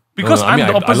really? Because No, I'm I mean,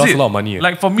 the opposite. I lost a lot of money.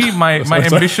 Like for me, my Sorry.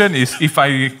 ambition is if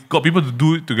I got people to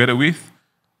do it together with,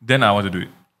 then I want to do it.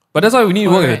 But that's why we need to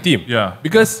work as a team. Yeah.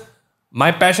 Because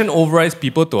my passion overrides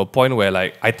people to a point where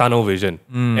like I tunnel vision.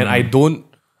 And I don't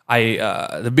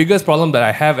the biggest problem that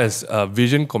I have as a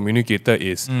vision communicator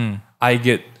is I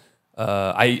get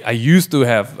I used to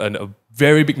have a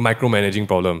very big micromanaging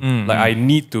problem. Like I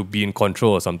need to be in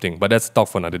control or something. But that's talk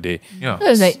for another day. Yeah. So I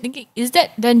was like thinking, is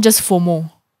that then just FOMO?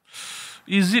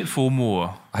 Is it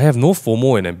FOMO? I have no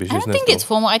FOMO in I ambitiousness. don't think it's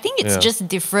FOMO. I think it's Yeah. just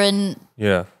different.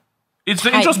 Yeah. It's the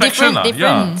Like, introspection.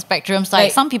 different spectrums.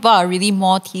 Like some people are really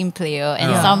more team player,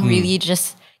 and some really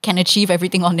just can achieve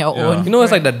everything on their own. You know,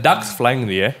 it's like the ducks flying in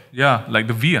the air. Yeah, like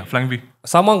the V, flying V.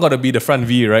 Someone got to be the front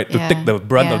V, right? To Yeah. take the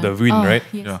brunt of Yeah. the wind, right?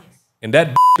 Yes. Yeah. And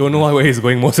that don't know where he's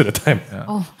going most of the time.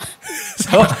 Oh,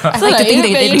 So, I like to think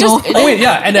they you know. oh wait,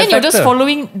 yeah, and then that you're just factor.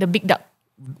 following the big duck.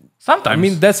 Sometimes. I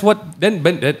mean, that's what then.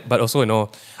 But also,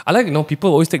 I like people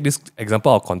always take this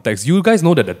example out of context. You guys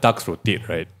know that the ducks rotate,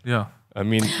 right? yeah. I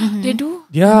mean, They do.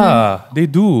 yeah, they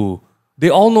do. They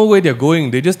all know where they're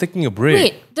going. They're just taking a break.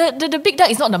 Wait, the big duck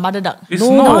is not the mother duck. It's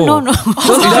No. not. No. It's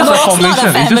just a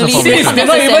formation. It's just a family. formation. Sis, they're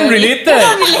not even related.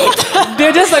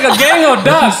 They're just like a gang of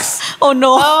ducks. Oh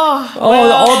no.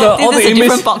 all This the is a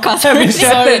different image podcast. have been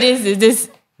Sorry, shattered. this.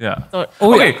 Yeah. Sorry. Oh,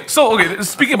 wait. Okay, so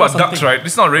speaking about ducks, right?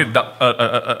 This is not really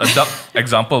a duck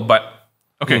example, but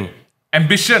okay,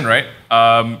 ambition, right?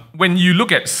 When you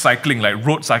look at cycling, like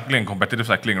road cycling and competitive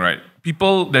cycling, right?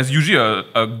 There's usually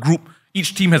a group.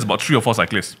 Each team has about 3 or 4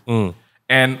 cyclists,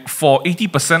 and for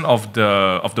 80% of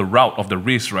the route of the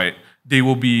race, right? They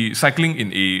will be cycling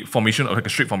in a formation, or like a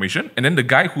straight formation, and then the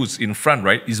guy who's in front,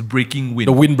 right, is breaking wind.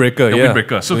 The windbreaker, The yeah.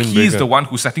 windbreaker. So he's Windbreaker. the one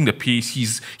who's setting the pace.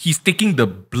 He's taking the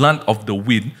blunt of the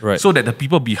wind, Right. so that the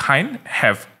people behind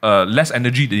have less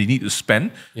energy that they need to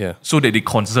spend, Yeah. so that they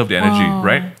conserve their energy,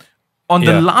 right? On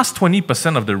Yeah. the last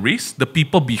 20% of the race, the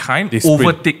people behind They sprint.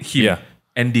 overtake him, Yeah.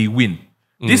 and they win.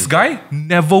 This guy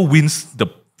never wins the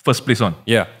first place on.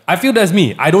 Yeah, I feel that's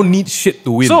me. I don't need shit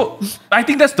to win. So I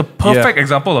think that's the perfect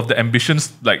example of the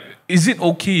ambitions. Like, is it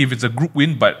okay if it's a group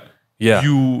win, but Yeah.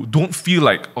 you don't feel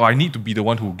like, oh, I need to be the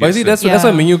one who but you gets see, it. that's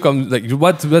why menu Yeah. comes like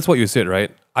that's what you said,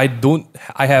 right?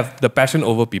 I have the passion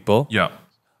over people. Yeah.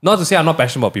 Not to say I'm not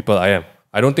passionate about people, I am.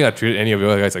 I don't think I treated any of you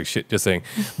guys like shit, just saying.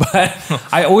 But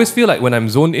I always feel like when I'm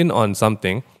zoned in on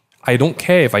something, I don't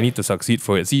care if I need to succeed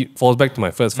for it. See, it falls back to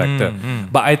my first factor.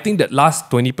 But I think that last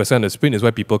 20% of the sprint is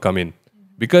where people come in.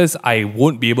 Because I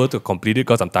won't be able to complete it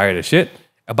because I'm tired of shit.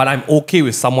 But I'm okay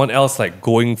with someone else like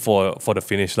going for the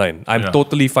finish line. I'm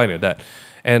totally fine with that.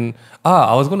 And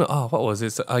I was gonna what was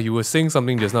it? You were saying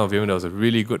something just now, Vivian. That was a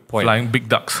really good point. Flying big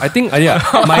ducks. I think my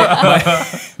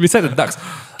beside the ducks,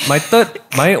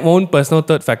 my own personal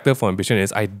third factor for ambition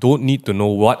is I don't need to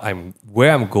know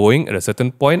where I'm going at a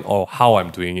certain point or how I'm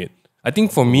doing it. I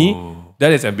think for me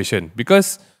that is ambition,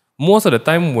 because most of the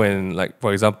time when, like,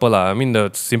 for example, I mean the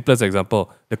simplest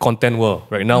example, the content world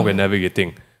right now we're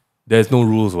navigating. There's no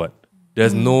rules,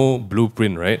 there's no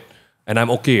blueprint, right? And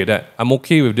I'm okay with that. I'm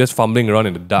okay with just fumbling around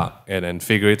in the dark and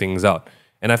figuring things out.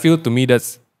 And I feel, to me,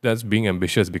 that's being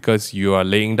ambitious, because you are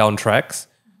laying down tracks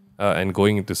and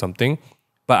going into something.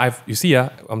 But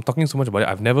I'm talking so much about it.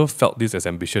 I've never felt this as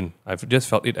ambition. I've just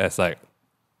felt it as like,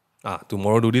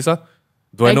 tomorrow do this.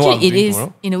 Do I know what I'm doing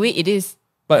tomorrow? In a way, it is.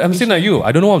 But I'm still like you.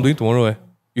 I don't know what I'm doing tomorrow.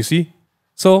 You see?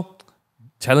 So,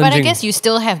 challenging. But I guess you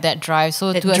still have that drive.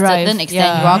 So to a certain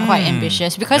extent, you are quite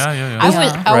ambitious. Because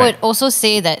I would also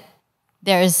say that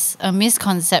there's a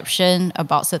misconception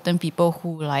about certain people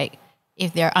who, like,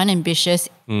 if they're unambitious,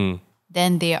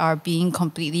 then they are being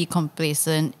completely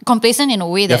complacent in a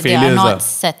way that they are not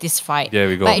satisfied. There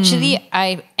we go. But actually,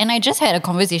 I just had a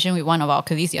conversation with one of our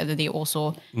colleagues the other day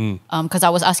also, because I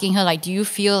was asking her, like, do you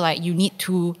feel like you need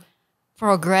to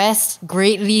progress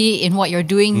greatly in what you're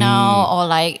doing now, or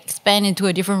like expand into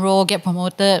a different role, get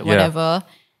promoted, whatever?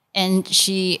 And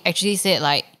she actually said,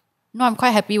 like, no, I'm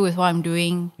quite happy with what I'm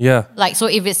doing. Yeah. Like, so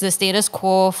if it's the status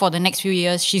quo for the next few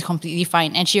years, she's completely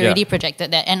fine. And she already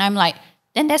projected that. And I'm like,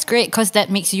 then that's great, because that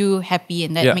makes you happy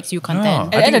and that makes you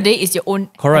content. At the end of the day, it's your own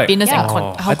happiness and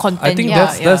how content. I think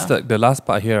that's the last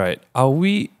part here, right?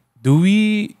 Do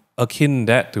we akin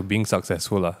that to being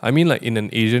successful? I mean, like, in an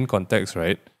Asian context,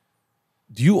 right?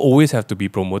 Do you always have to be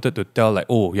promoted to tell, like,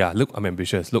 oh yeah, look, I'm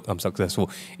ambitious, look, I'm successful?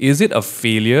 Is it a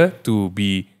failure to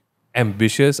be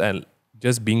ambitious and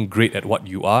just being great at what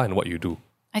you are and what you do?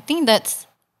 I think that's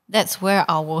where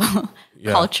our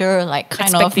culture, like,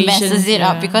 kind of messes it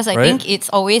up, because I think it's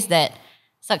always that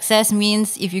success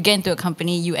means if you get into a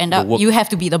company, you end up, you have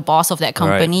to be the boss of that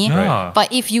company.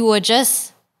 But if you were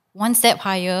just one step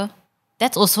higher,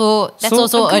 that's also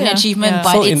an achievement,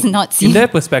 but it's not seen. In their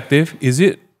perspective, is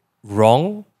it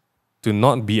wrong to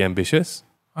not be ambitious?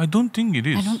 I don't think it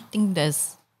is. I don't think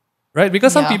there's... Right?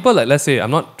 Because some people, like, let's say, I'm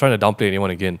not trying to downplay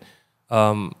anyone again.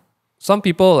 Some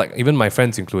people, like even my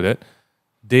friends included,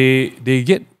 they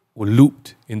get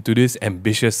looped into this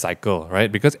ambitious cycle,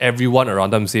 right? Because everyone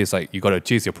around them says, like, you got to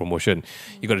chase your promotion,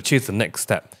 you got to chase the next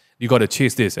step, you got to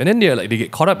chase this, and then they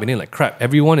get caught up in it, like, crap,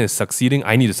 everyone is succeeding,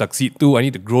 I need to succeed too, I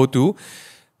need to grow too.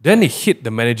 Then they hit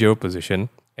the managerial position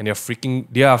and they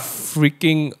are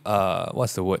freaking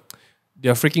what's the word? They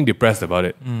are freaking depressed about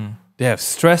it. They have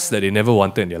stress that they never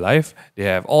wanted in their life. They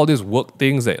have all these work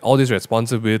things, all these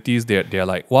responsibilities. They're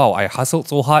like, wow, I hustled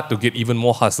so hard to get even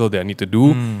more hustle that I need to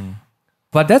do.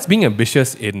 But that's being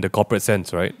ambitious in the corporate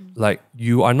sense, right? Like,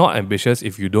 you are not ambitious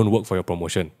if you don't work for your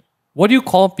promotion. What do you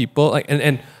call people? Like,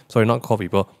 sorry, not call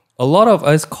people. A lot of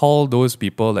us call those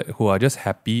people, like, who are just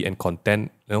happy and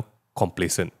content,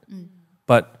 complacent.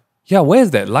 But yeah,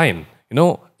 where's that line?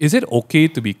 Is it okay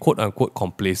to be quote unquote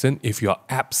complacent if you're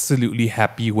absolutely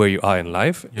happy where you are in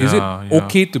life? Is it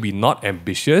okay to be not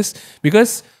ambitious?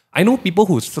 Because I know people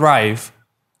who thrive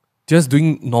just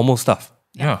doing normal stuff.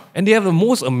 And they have the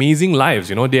most amazing lives,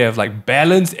 They have, like,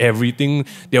 balanced everything.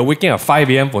 They're waking up at 5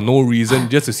 a.m. for no reason,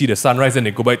 just to see the sunrise, and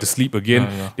they go back to sleep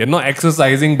again. They're not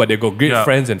exercising, but they've got great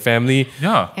friends and family.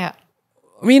 Yeah.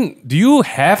 I mean, do you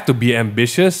have to be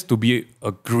ambitious to be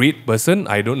a great person?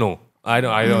 I don't know. I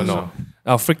don't know.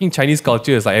 Our freaking Chinese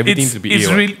culture is like everything to be. It's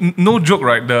really no joke,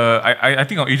 right? I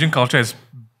think our Asian culture has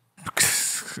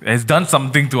done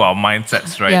something to our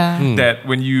mindsets, right? That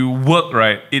when you work,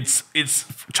 right, it's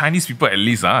Chinese people at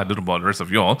least. I don't know about the rest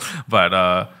of y'all,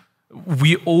 but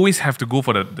we always have to go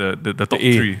for the top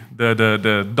three,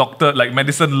 the doctor, like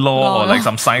medicine, law, or like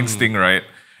some science thing, right?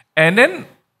 And then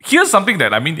here's something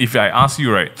that, I mean, if I ask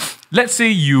you, right, let's say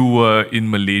you were in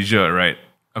Malaysia, right?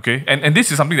 Okay, and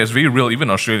this is something that's very real, even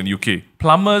in Australia and UK.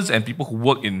 Plumbers and people who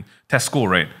work in Tesco,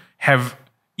 right, have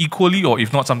equally, or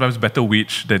if not sometimes better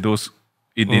wage than those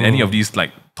in any of these,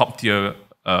 like, top tier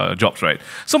jobs, right?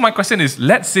 So my question is,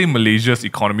 let's say Malaysia's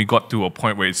economy got to a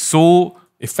point where it's so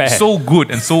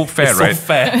good and so fair, right? So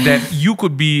fair. That you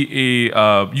could be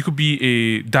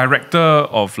a director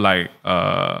of, like,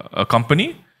 a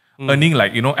company, earning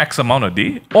like, X amount a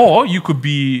day. Or you could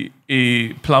be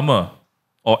a plumber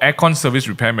or aircon service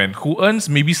repairman who earns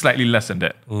maybe slightly less than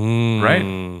that,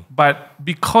 right? But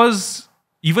because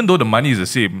even though the money is the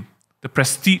same, the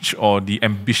prestige or the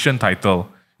ambition title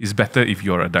is better if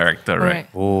you're a director, right?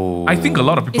 Oh. I think a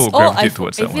lot of people It's will all, gravitate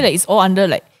towards I that feel one. like it's all under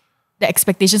like the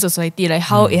expectations of society, like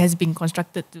how it has been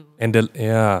constructed to And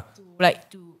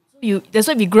that's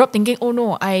why we grew up thinking, oh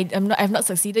no, I've not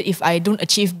succeeded if I don't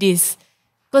achieve this.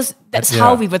 Because that's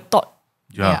how we were taught.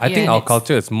 Yeah. I think and our it's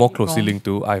culture is more closely wrong. linked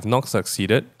to I've not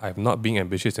succeeded, I've not been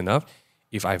ambitious enough,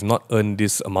 if I've not earned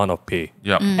this amount of pay.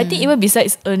 Yeah. I think even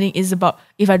besides earning is about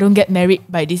if I don't get married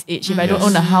by this age, if I don't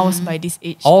own a house by this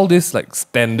age. All these like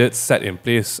standards set in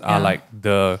place are Yeah. like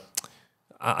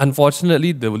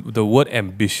unfortunately the word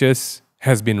ambitious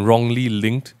has been wrongly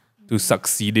linked to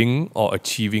succeeding or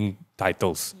achieving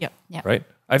titles. Yeah. Yeah. Right?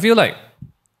 I feel like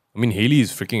Hailey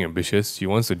is freaking ambitious. She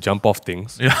wants to jump off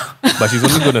things. Yeah. But she's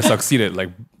only going to succeed at like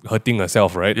hurting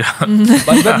herself, right? Yeah.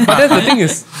 but that's the thing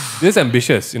is, this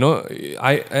ambitious,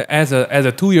 I as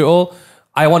a 2-year-old,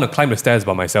 I want to climb the stairs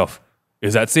by myself.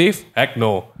 Is that safe? Heck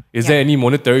no. Is there any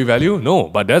monetary value? No.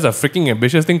 But there's a freaking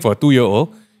ambitious thing for a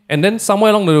 2-year-old. And then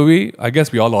somewhere along the way, I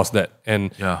guess we all lost that.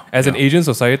 And as an Asian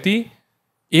society,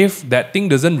 if that thing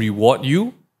doesn't reward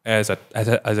you as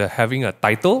having a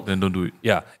title, Then don't do it.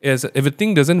 yeah, if a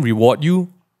thing doesn't reward you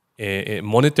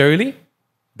monetarily,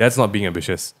 that's not being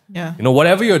ambitious. Yeah.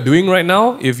 Whatever you're doing right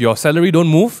now, if your salary don't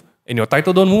move and your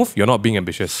title don't move, you're not being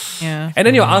ambitious. Yeah. And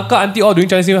then your uncle, auntie all doing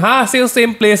Chinese New Year, still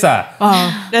same place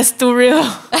Wow, that's too real.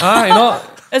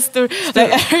 That's too like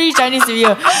every Chinese New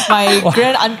Year, my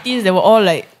grand aunties, they were all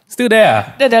like, still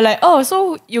there. they're like, oh,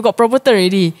 so you got promoted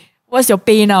already. What's your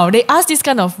pay now? They ask this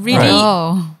kind of really,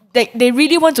 Oh. like they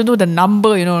really want to know the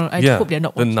number, I hope they're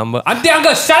not the watching. number. Auntie,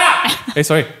 uncle, shut up! Hey,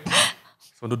 sorry.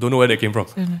 So don't know where that came from.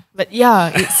 But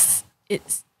yeah, it's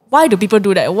why do people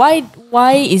do that? Why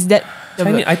is that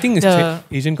the I think it's the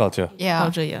Asian culture. Yeah.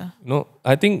 culture? Yeah.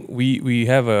 I think we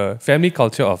have a family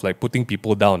culture of like putting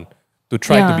people down to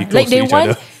try to be close like to they each want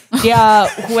other.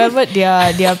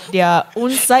 their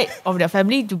own side of their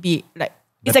family to be like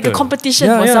it's like a Better. competition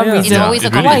Yeah, for yeah, some yeah. reason. It's always a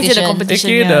Why is it a competition.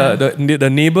 competition? AKA the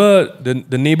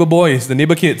neighbor boys, the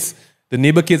neighbor kids, the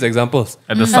neighbor kids examples.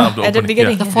 At the start of the At the opening.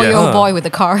 beginning. The 4-year-old boy with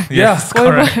the car. Yes,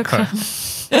 correct. correct.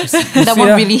 That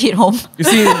one really hit home. You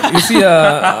see,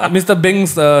 Mr.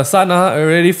 Bing's son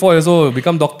already 4 years old,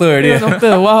 become doctor already. Yeah,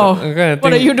 doctor, wow. Okay,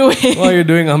 What are you doing? What are you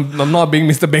doing? I'm not being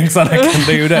Mr. Bing's son. I can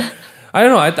tell you that. I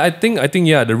don't know. I think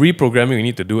the reprogramming we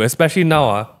need to do, especially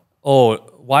now.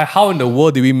 How in the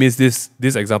world did we miss this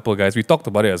example, guys? We talked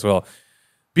about it as well.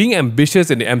 Being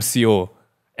ambitious in the MCO.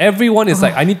 Everyone is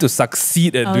like, I need to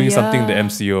succeed at doing something in the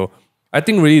MCO. I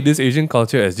think really this Asian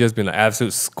culture has just been like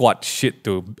absolute squat shit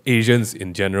to Asians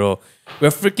in general.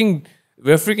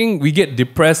 We get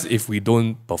depressed if we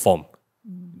don't perform.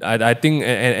 I think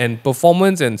and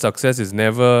performance and success is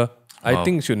never, I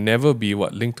think should never be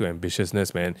linked to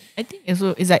ambitiousness, man. I think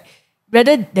it's like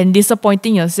rather than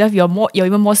disappointing yourself, you're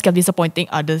even more scared of disappointing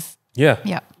others. Yeah.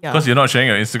 Yeah. Yeah. Because you're not sharing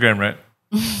your Instagram, right?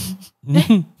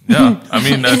 Yeah, I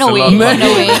mean, that's In a way. lot In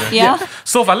a way. Yeah.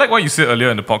 So, if I like what you said earlier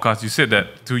in the podcast, you said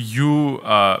that to you,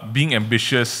 being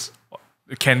ambitious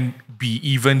can be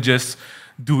even just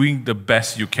doing the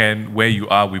best you can where you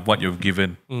are with what you've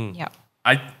given. Yeah.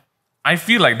 I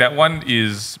feel like that one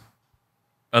is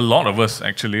a lot of us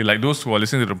actually, like those who are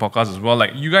listening to the podcast as well.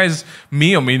 Like you guys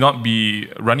may or may not be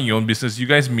running your own business. You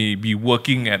guys may be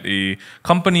working at a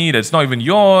company that's not even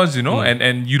yours,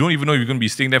 and you don't even know you're going to be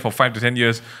staying there for 5 to 10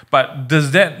 years. But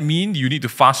does that mean you need to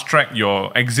fast track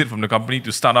your exit from the company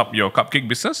to start up your cupcake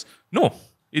business? No,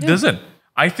 it doesn't.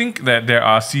 I think that there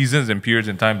are seasons and periods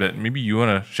in time that maybe you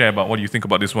want to share about what you think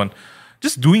about this one.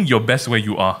 Just doing your best where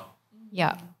you are,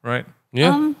 Yeah. right?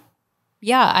 Yeah.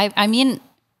 Yeah. I mean,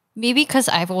 maybe because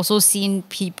I've also seen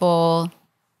people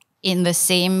in the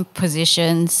same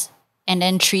positions and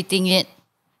then treating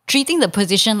the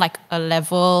position like a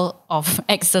level of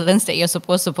excellence that you're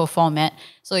supposed to perform at.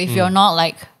 So if you're not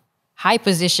like high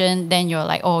position, then you're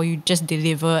like, oh, you just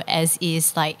deliver as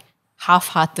is, like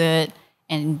half-hearted,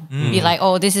 and be like,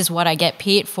 oh, this is what I get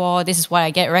paid for, this is what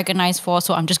I get recognized for,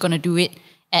 so I'm just going to do it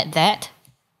at that.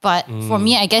 But for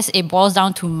me, I guess it boils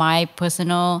down to my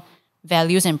personal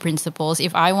values and principles.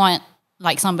 If I want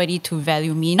like somebody to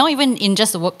value me, not even in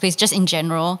just the workplace, just in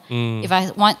general, if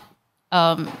I want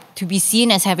to be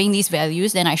seen as having these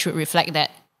values, then I should reflect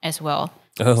that as well.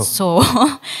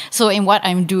 Oh. So in what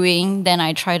I'm doing, then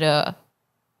I try to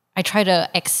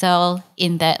excel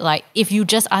in that. Like if you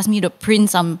just ask me to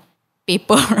print some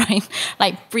paper, right?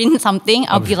 Like print something,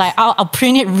 I'll be like, I'll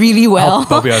print it really well.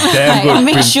 I'll be a damn good I'll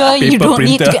make sure you paper don't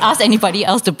need printer. to ask anybody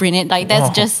else to print it. Like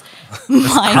that's just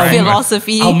my crying, man.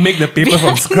 philosophy. I'll make the paper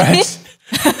from scratch.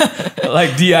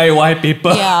 Like DIY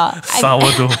paper. Yeah.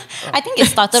 Sourdough. I think it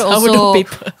started Sourdough also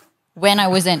paper. when I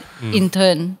was an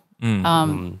intern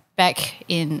back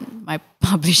in my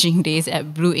publishing days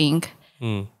at Blue Ink.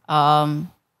 And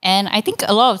I think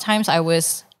a lot of times I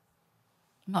was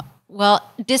not, well,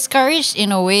 discouraged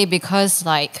in a way because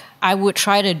like I would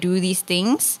try to do these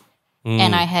things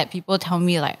and I had people tell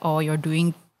me like, oh, you're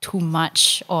doing too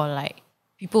much, or like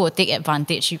people would take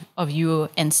advantage of you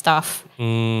and stuff.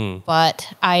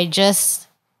 But I just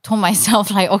told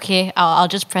myself like, okay, I'll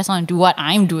just press on and do what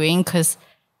I'm doing because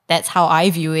that's how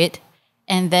I view it.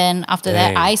 And then after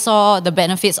that, I saw the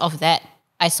benefits of that.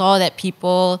 I saw that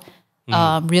people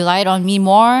relied on me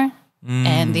more,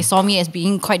 and they saw me as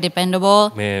being quite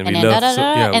dependable. Man, and we then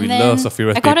love and we then love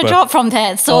Sophira's I got a paper. job from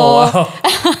that. So Oh,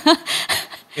 wow.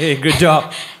 Hey, good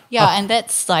job. yeah, and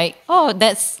that's like, oh,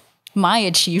 that's my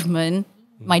achievement,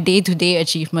 my day-to-day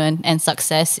achievement and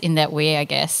success in that way, I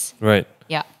guess. Right.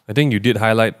 Yeah. I think you did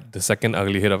highlight the second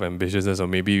ugly head of ambitiousness, or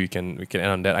maybe we can end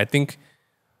on that. I think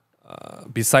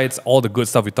besides all the good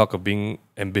stuff we talk of being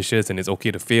ambitious and it's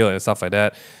okay to fail and stuff like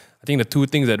that, I think the two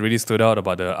things that really stood out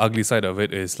about the ugly side of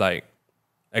it is like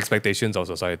expectations of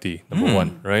society, number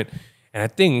one, right? And I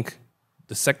think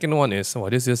the second one is,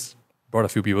 this just brought a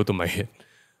few people to my head.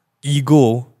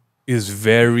 Ego is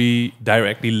very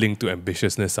directly linked to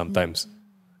ambitiousness sometimes.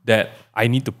 That I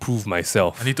need to prove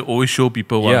myself. I need to always show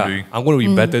people what I'm doing. I'm going to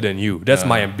be better than you. That's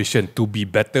my ambition, to be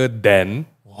better than.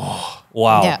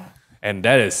 Wow. Yeah. And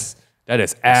that is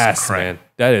ass, crack. man.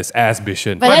 That is ass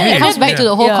ambition. But then it comes back to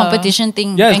the whole Yeah. competition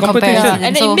thing Yeah, it's and competition. comparison.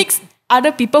 And then so, it makes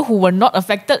other people who were not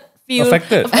affected feel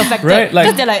Affected. affected. Right, like-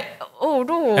 Because they're like, oh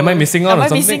no. Am I missing out Am on I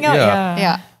something? missing out? Yeah.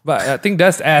 Yeah. But I think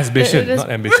that's ambition, It is- not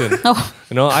ambition. No.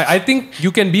 You know, I think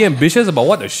you can be ambitious about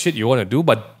what the shit you want to do,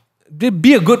 but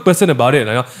be a good person about it.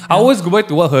 You know? I always go back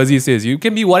to what Hersey says. You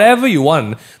can be whatever you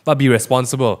want, but be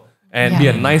responsible and be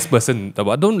a nice person.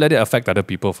 But don't let it affect other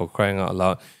people, for crying out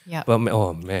loud. Yeah. But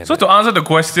oh man, So to answer the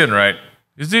question, right,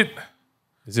 is it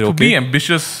is it to okay? be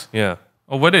ambitious Yeah.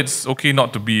 or whether it's okay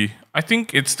not to be? I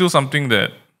think it's still something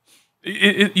that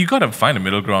you gotta find a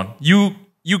middle ground. You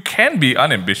can be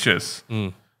unambitious.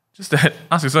 Just that,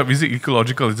 ask yourself: is it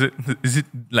ecological? Is it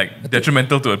like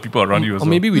detrimental to the people around you as Or well?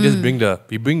 maybe we just bring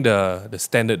the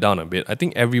standard down a bit. I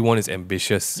think everyone is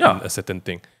ambitious Yeah. in a certain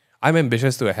thing. I'm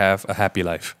ambitious to have a happy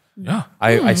life. Yeah.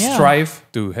 I yeah. strive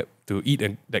to eat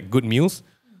like good meals.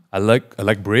 I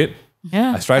like bread.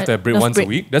 Yeah. I strive to have bread love once a bread.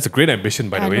 week. That's a great ambition,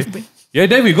 by I the way. love bread. Yeah,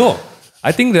 there we go.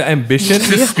 I think the ambition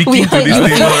Just speaking to heard these you.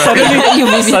 people,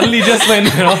 right? suddenly just went,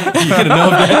 you get a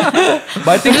nerve there.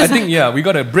 But I think yeah, we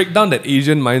gotta break down that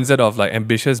Asian mindset of like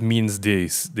ambitious means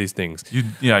these things. You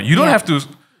don't have to.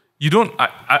 You don't.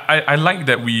 I like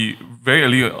that we very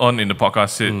early on in the podcast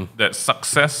said that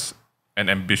success and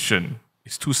ambition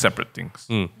is two separate things.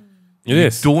 It You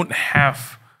is. don't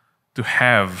have to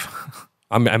have.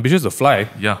 I'm ambitious to fly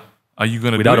Yeah. Are you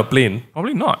gonna without do a it? plane.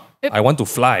 Probably not. I want to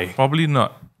fly. Probably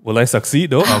not. Will I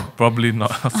succeed though? Probably not.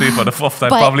 I'll say for the fourth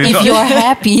time. but Probably if not. you're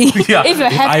happy, Yeah. If you're I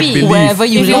happy, believe- wherever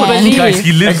you If you land, believe- Guys,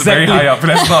 he lives very Exactly. high up.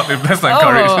 Let's not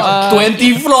encourage.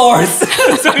 20 floors.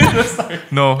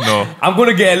 No. I'm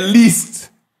gonna get at least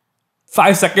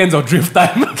 5 seconds of drift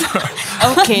time.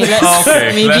 okay, let's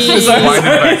Okay, maybe. let's just wind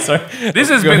it back. Sorry. This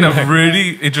has been a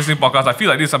really interesting podcast. I feel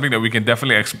like this is something that we can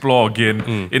definitely explore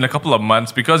again in a couple of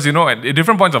months because, at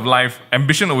different points of life,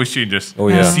 ambition always changes. Oh,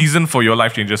 yeah. The season for your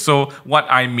life changes. So what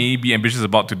I may be ambitious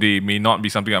about today may not be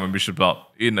something I'm ambitious about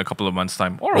in a couple of months'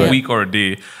 time or a week or a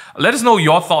day. Let us know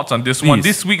your thoughts on this one. Please.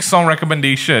 This week's song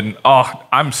recommendation. Oh,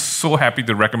 I'm so happy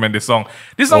to recommend this song.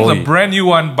 This song's a Oi. brand new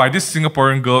one by this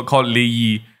Singaporean girl called Lei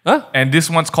Yi. Huh? And this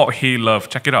one's called Hey Love.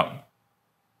 Check it out.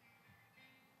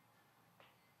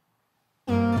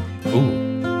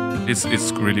 Ooh. It's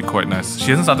really quite nice.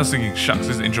 She hasn't started singing. Shucks, this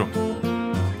is the intro.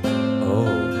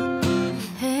 Oh.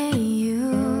 Hey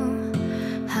you,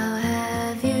 how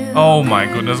have you? Oh my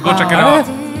goodness, go check it out.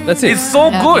 That's it. It's so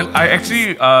Yeah. good. I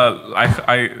actually,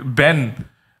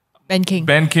 Ben King.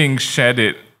 Ben King shared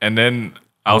it, and then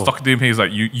I was talking to him. He's like,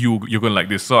 you're gonna like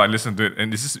this. So I listened to it,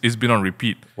 and it's been on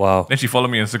repeat. Wow. Then she followed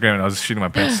me on Instagram, and I was shitting my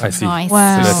pants. I see. nice.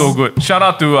 Wow. It's so good. Shout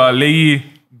out to Lei,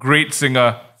 great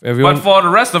singer. Everyone- But for the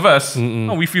rest of us,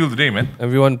 how we feel today, man.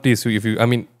 Everyone, please,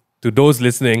 to those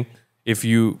listening, if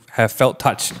you have felt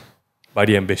touched by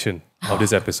the ambition of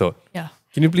this episode, Yeah.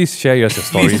 Can you please share your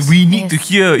stories? Please, we need to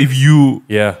hear if you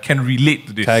Yeah. can relate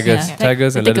to this. Tag us, Yeah. tag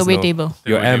us, The and let us takeaway know table.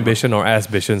 your Takeaway table. ambition or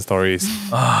ambition stories.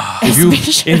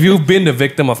 If you've been the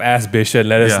victim of ambition,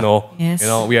 let us Yeah. know. Yes. You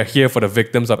know, we are here for the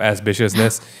victims of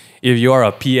ambitiousness. If you are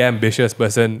a ambitious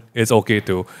person, it's okay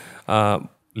too.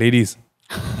 Ladies,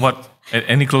 What?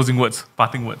 Any closing words?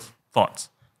 Parting words? Thoughts?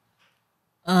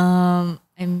 I'm.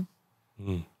 I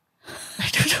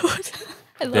don't know.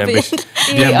 I the, love ambition, it.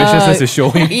 the ambitiousness is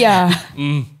showing. Yeah.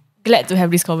 Glad to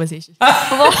have this conversation.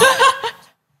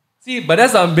 See, but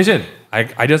that's the ambition.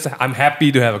 I'm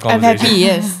happy to have a I'm conversation. happy.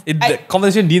 Yes. The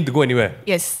conversation didn't to go anywhere.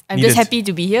 Yes. I'm Needed. just happy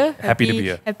to be here. Happy to be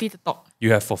here. Happy to talk.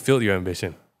 You have fulfilled your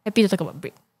ambition. Happy to talk about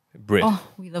bread. Bread. Oh,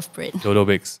 we love bread. Dodo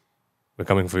Bakes. We're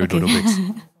coming for you, Okay. Dodo Bakes.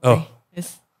 Oh,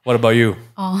 Yes. what about you?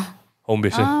 Oh, Home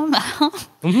ambition.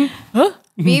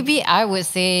 maybe I would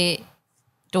say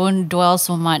don't dwell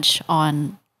so much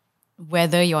on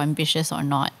whether you're ambitious or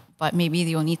not. But maybe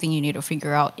the only thing you need to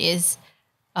figure out is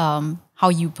how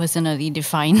you personally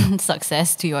define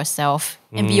success to yourself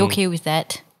and be okay with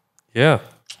that. Yeah.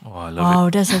 Oh, I love Wow,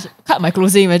 that's such, cut my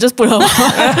closing. I just put out.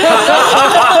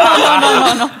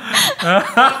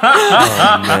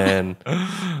 Oh, man.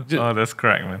 it. Oh, that's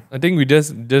correct, man. I think we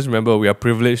just remember we are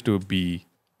privileged to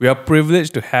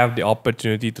have the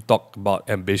opportunity to talk about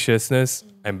ambitiousness,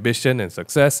 ambition, and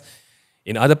success.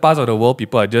 In other parts of the world,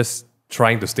 people are just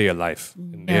trying to stay alive.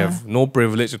 And they have no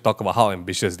privilege to talk about how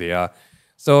ambitious they are.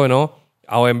 So, you know,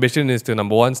 our ambition is to,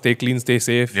 number one, stay clean, stay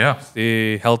safe, Yeah.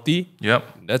 stay healthy. Yep.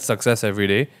 That's success every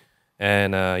day.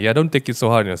 And don't take it so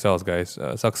hard on yourselves, guys.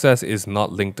 Success is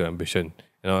not linked to ambition.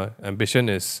 You know, ambition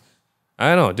is,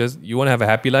 I don't know, just you want to have a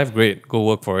happy life, great, go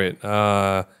work for it.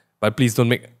 But please don't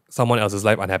make someone else's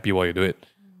life unhappy while you do it.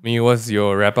 I mean, what's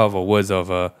your wrap up of words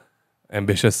of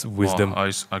ambitious wisdom? Oh,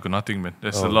 I got nothing, man.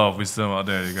 There's a lot of wisdom out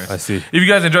there, you guys. I see. If you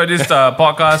guys enjoyed this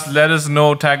podcast, let us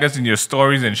know. Tag us in your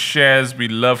stories and shares. We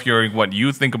love hearing what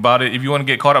you think about it. If you want to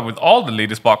get caught up with all the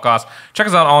latest podcasts, check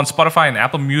us out on Spotify and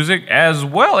Apple Music, as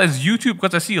well as YouTube,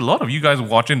 because I see a lot of you guys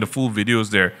watching the full videos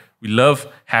there. We love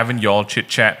having y'all chit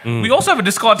chat. We also have a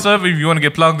Discord server if you want to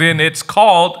get plugged in. It's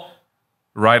called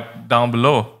right down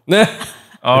below.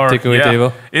 Or, takeaway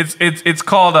table. It's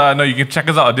called you can check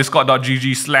us out at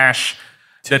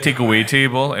discord.gg/the takeaway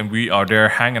table, and we are there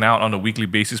hanging out on a weekly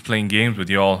basis, playing games with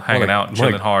y'all, hanging out,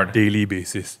 chilling hard Daily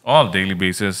basis. on a daily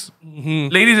basis.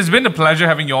 Ladies, it's been a pleasure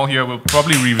having you all here. We'll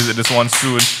probably revisit this one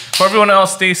soon. For everyone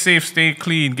else, stay safe, stay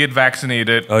clean, get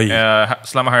vaccinated. Oh, yeah.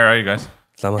 Selamat Hari Raya, guys.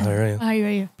 Selamat Hari Raya. Are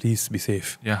you? Please be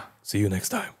safe. Yeah. See you next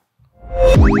time.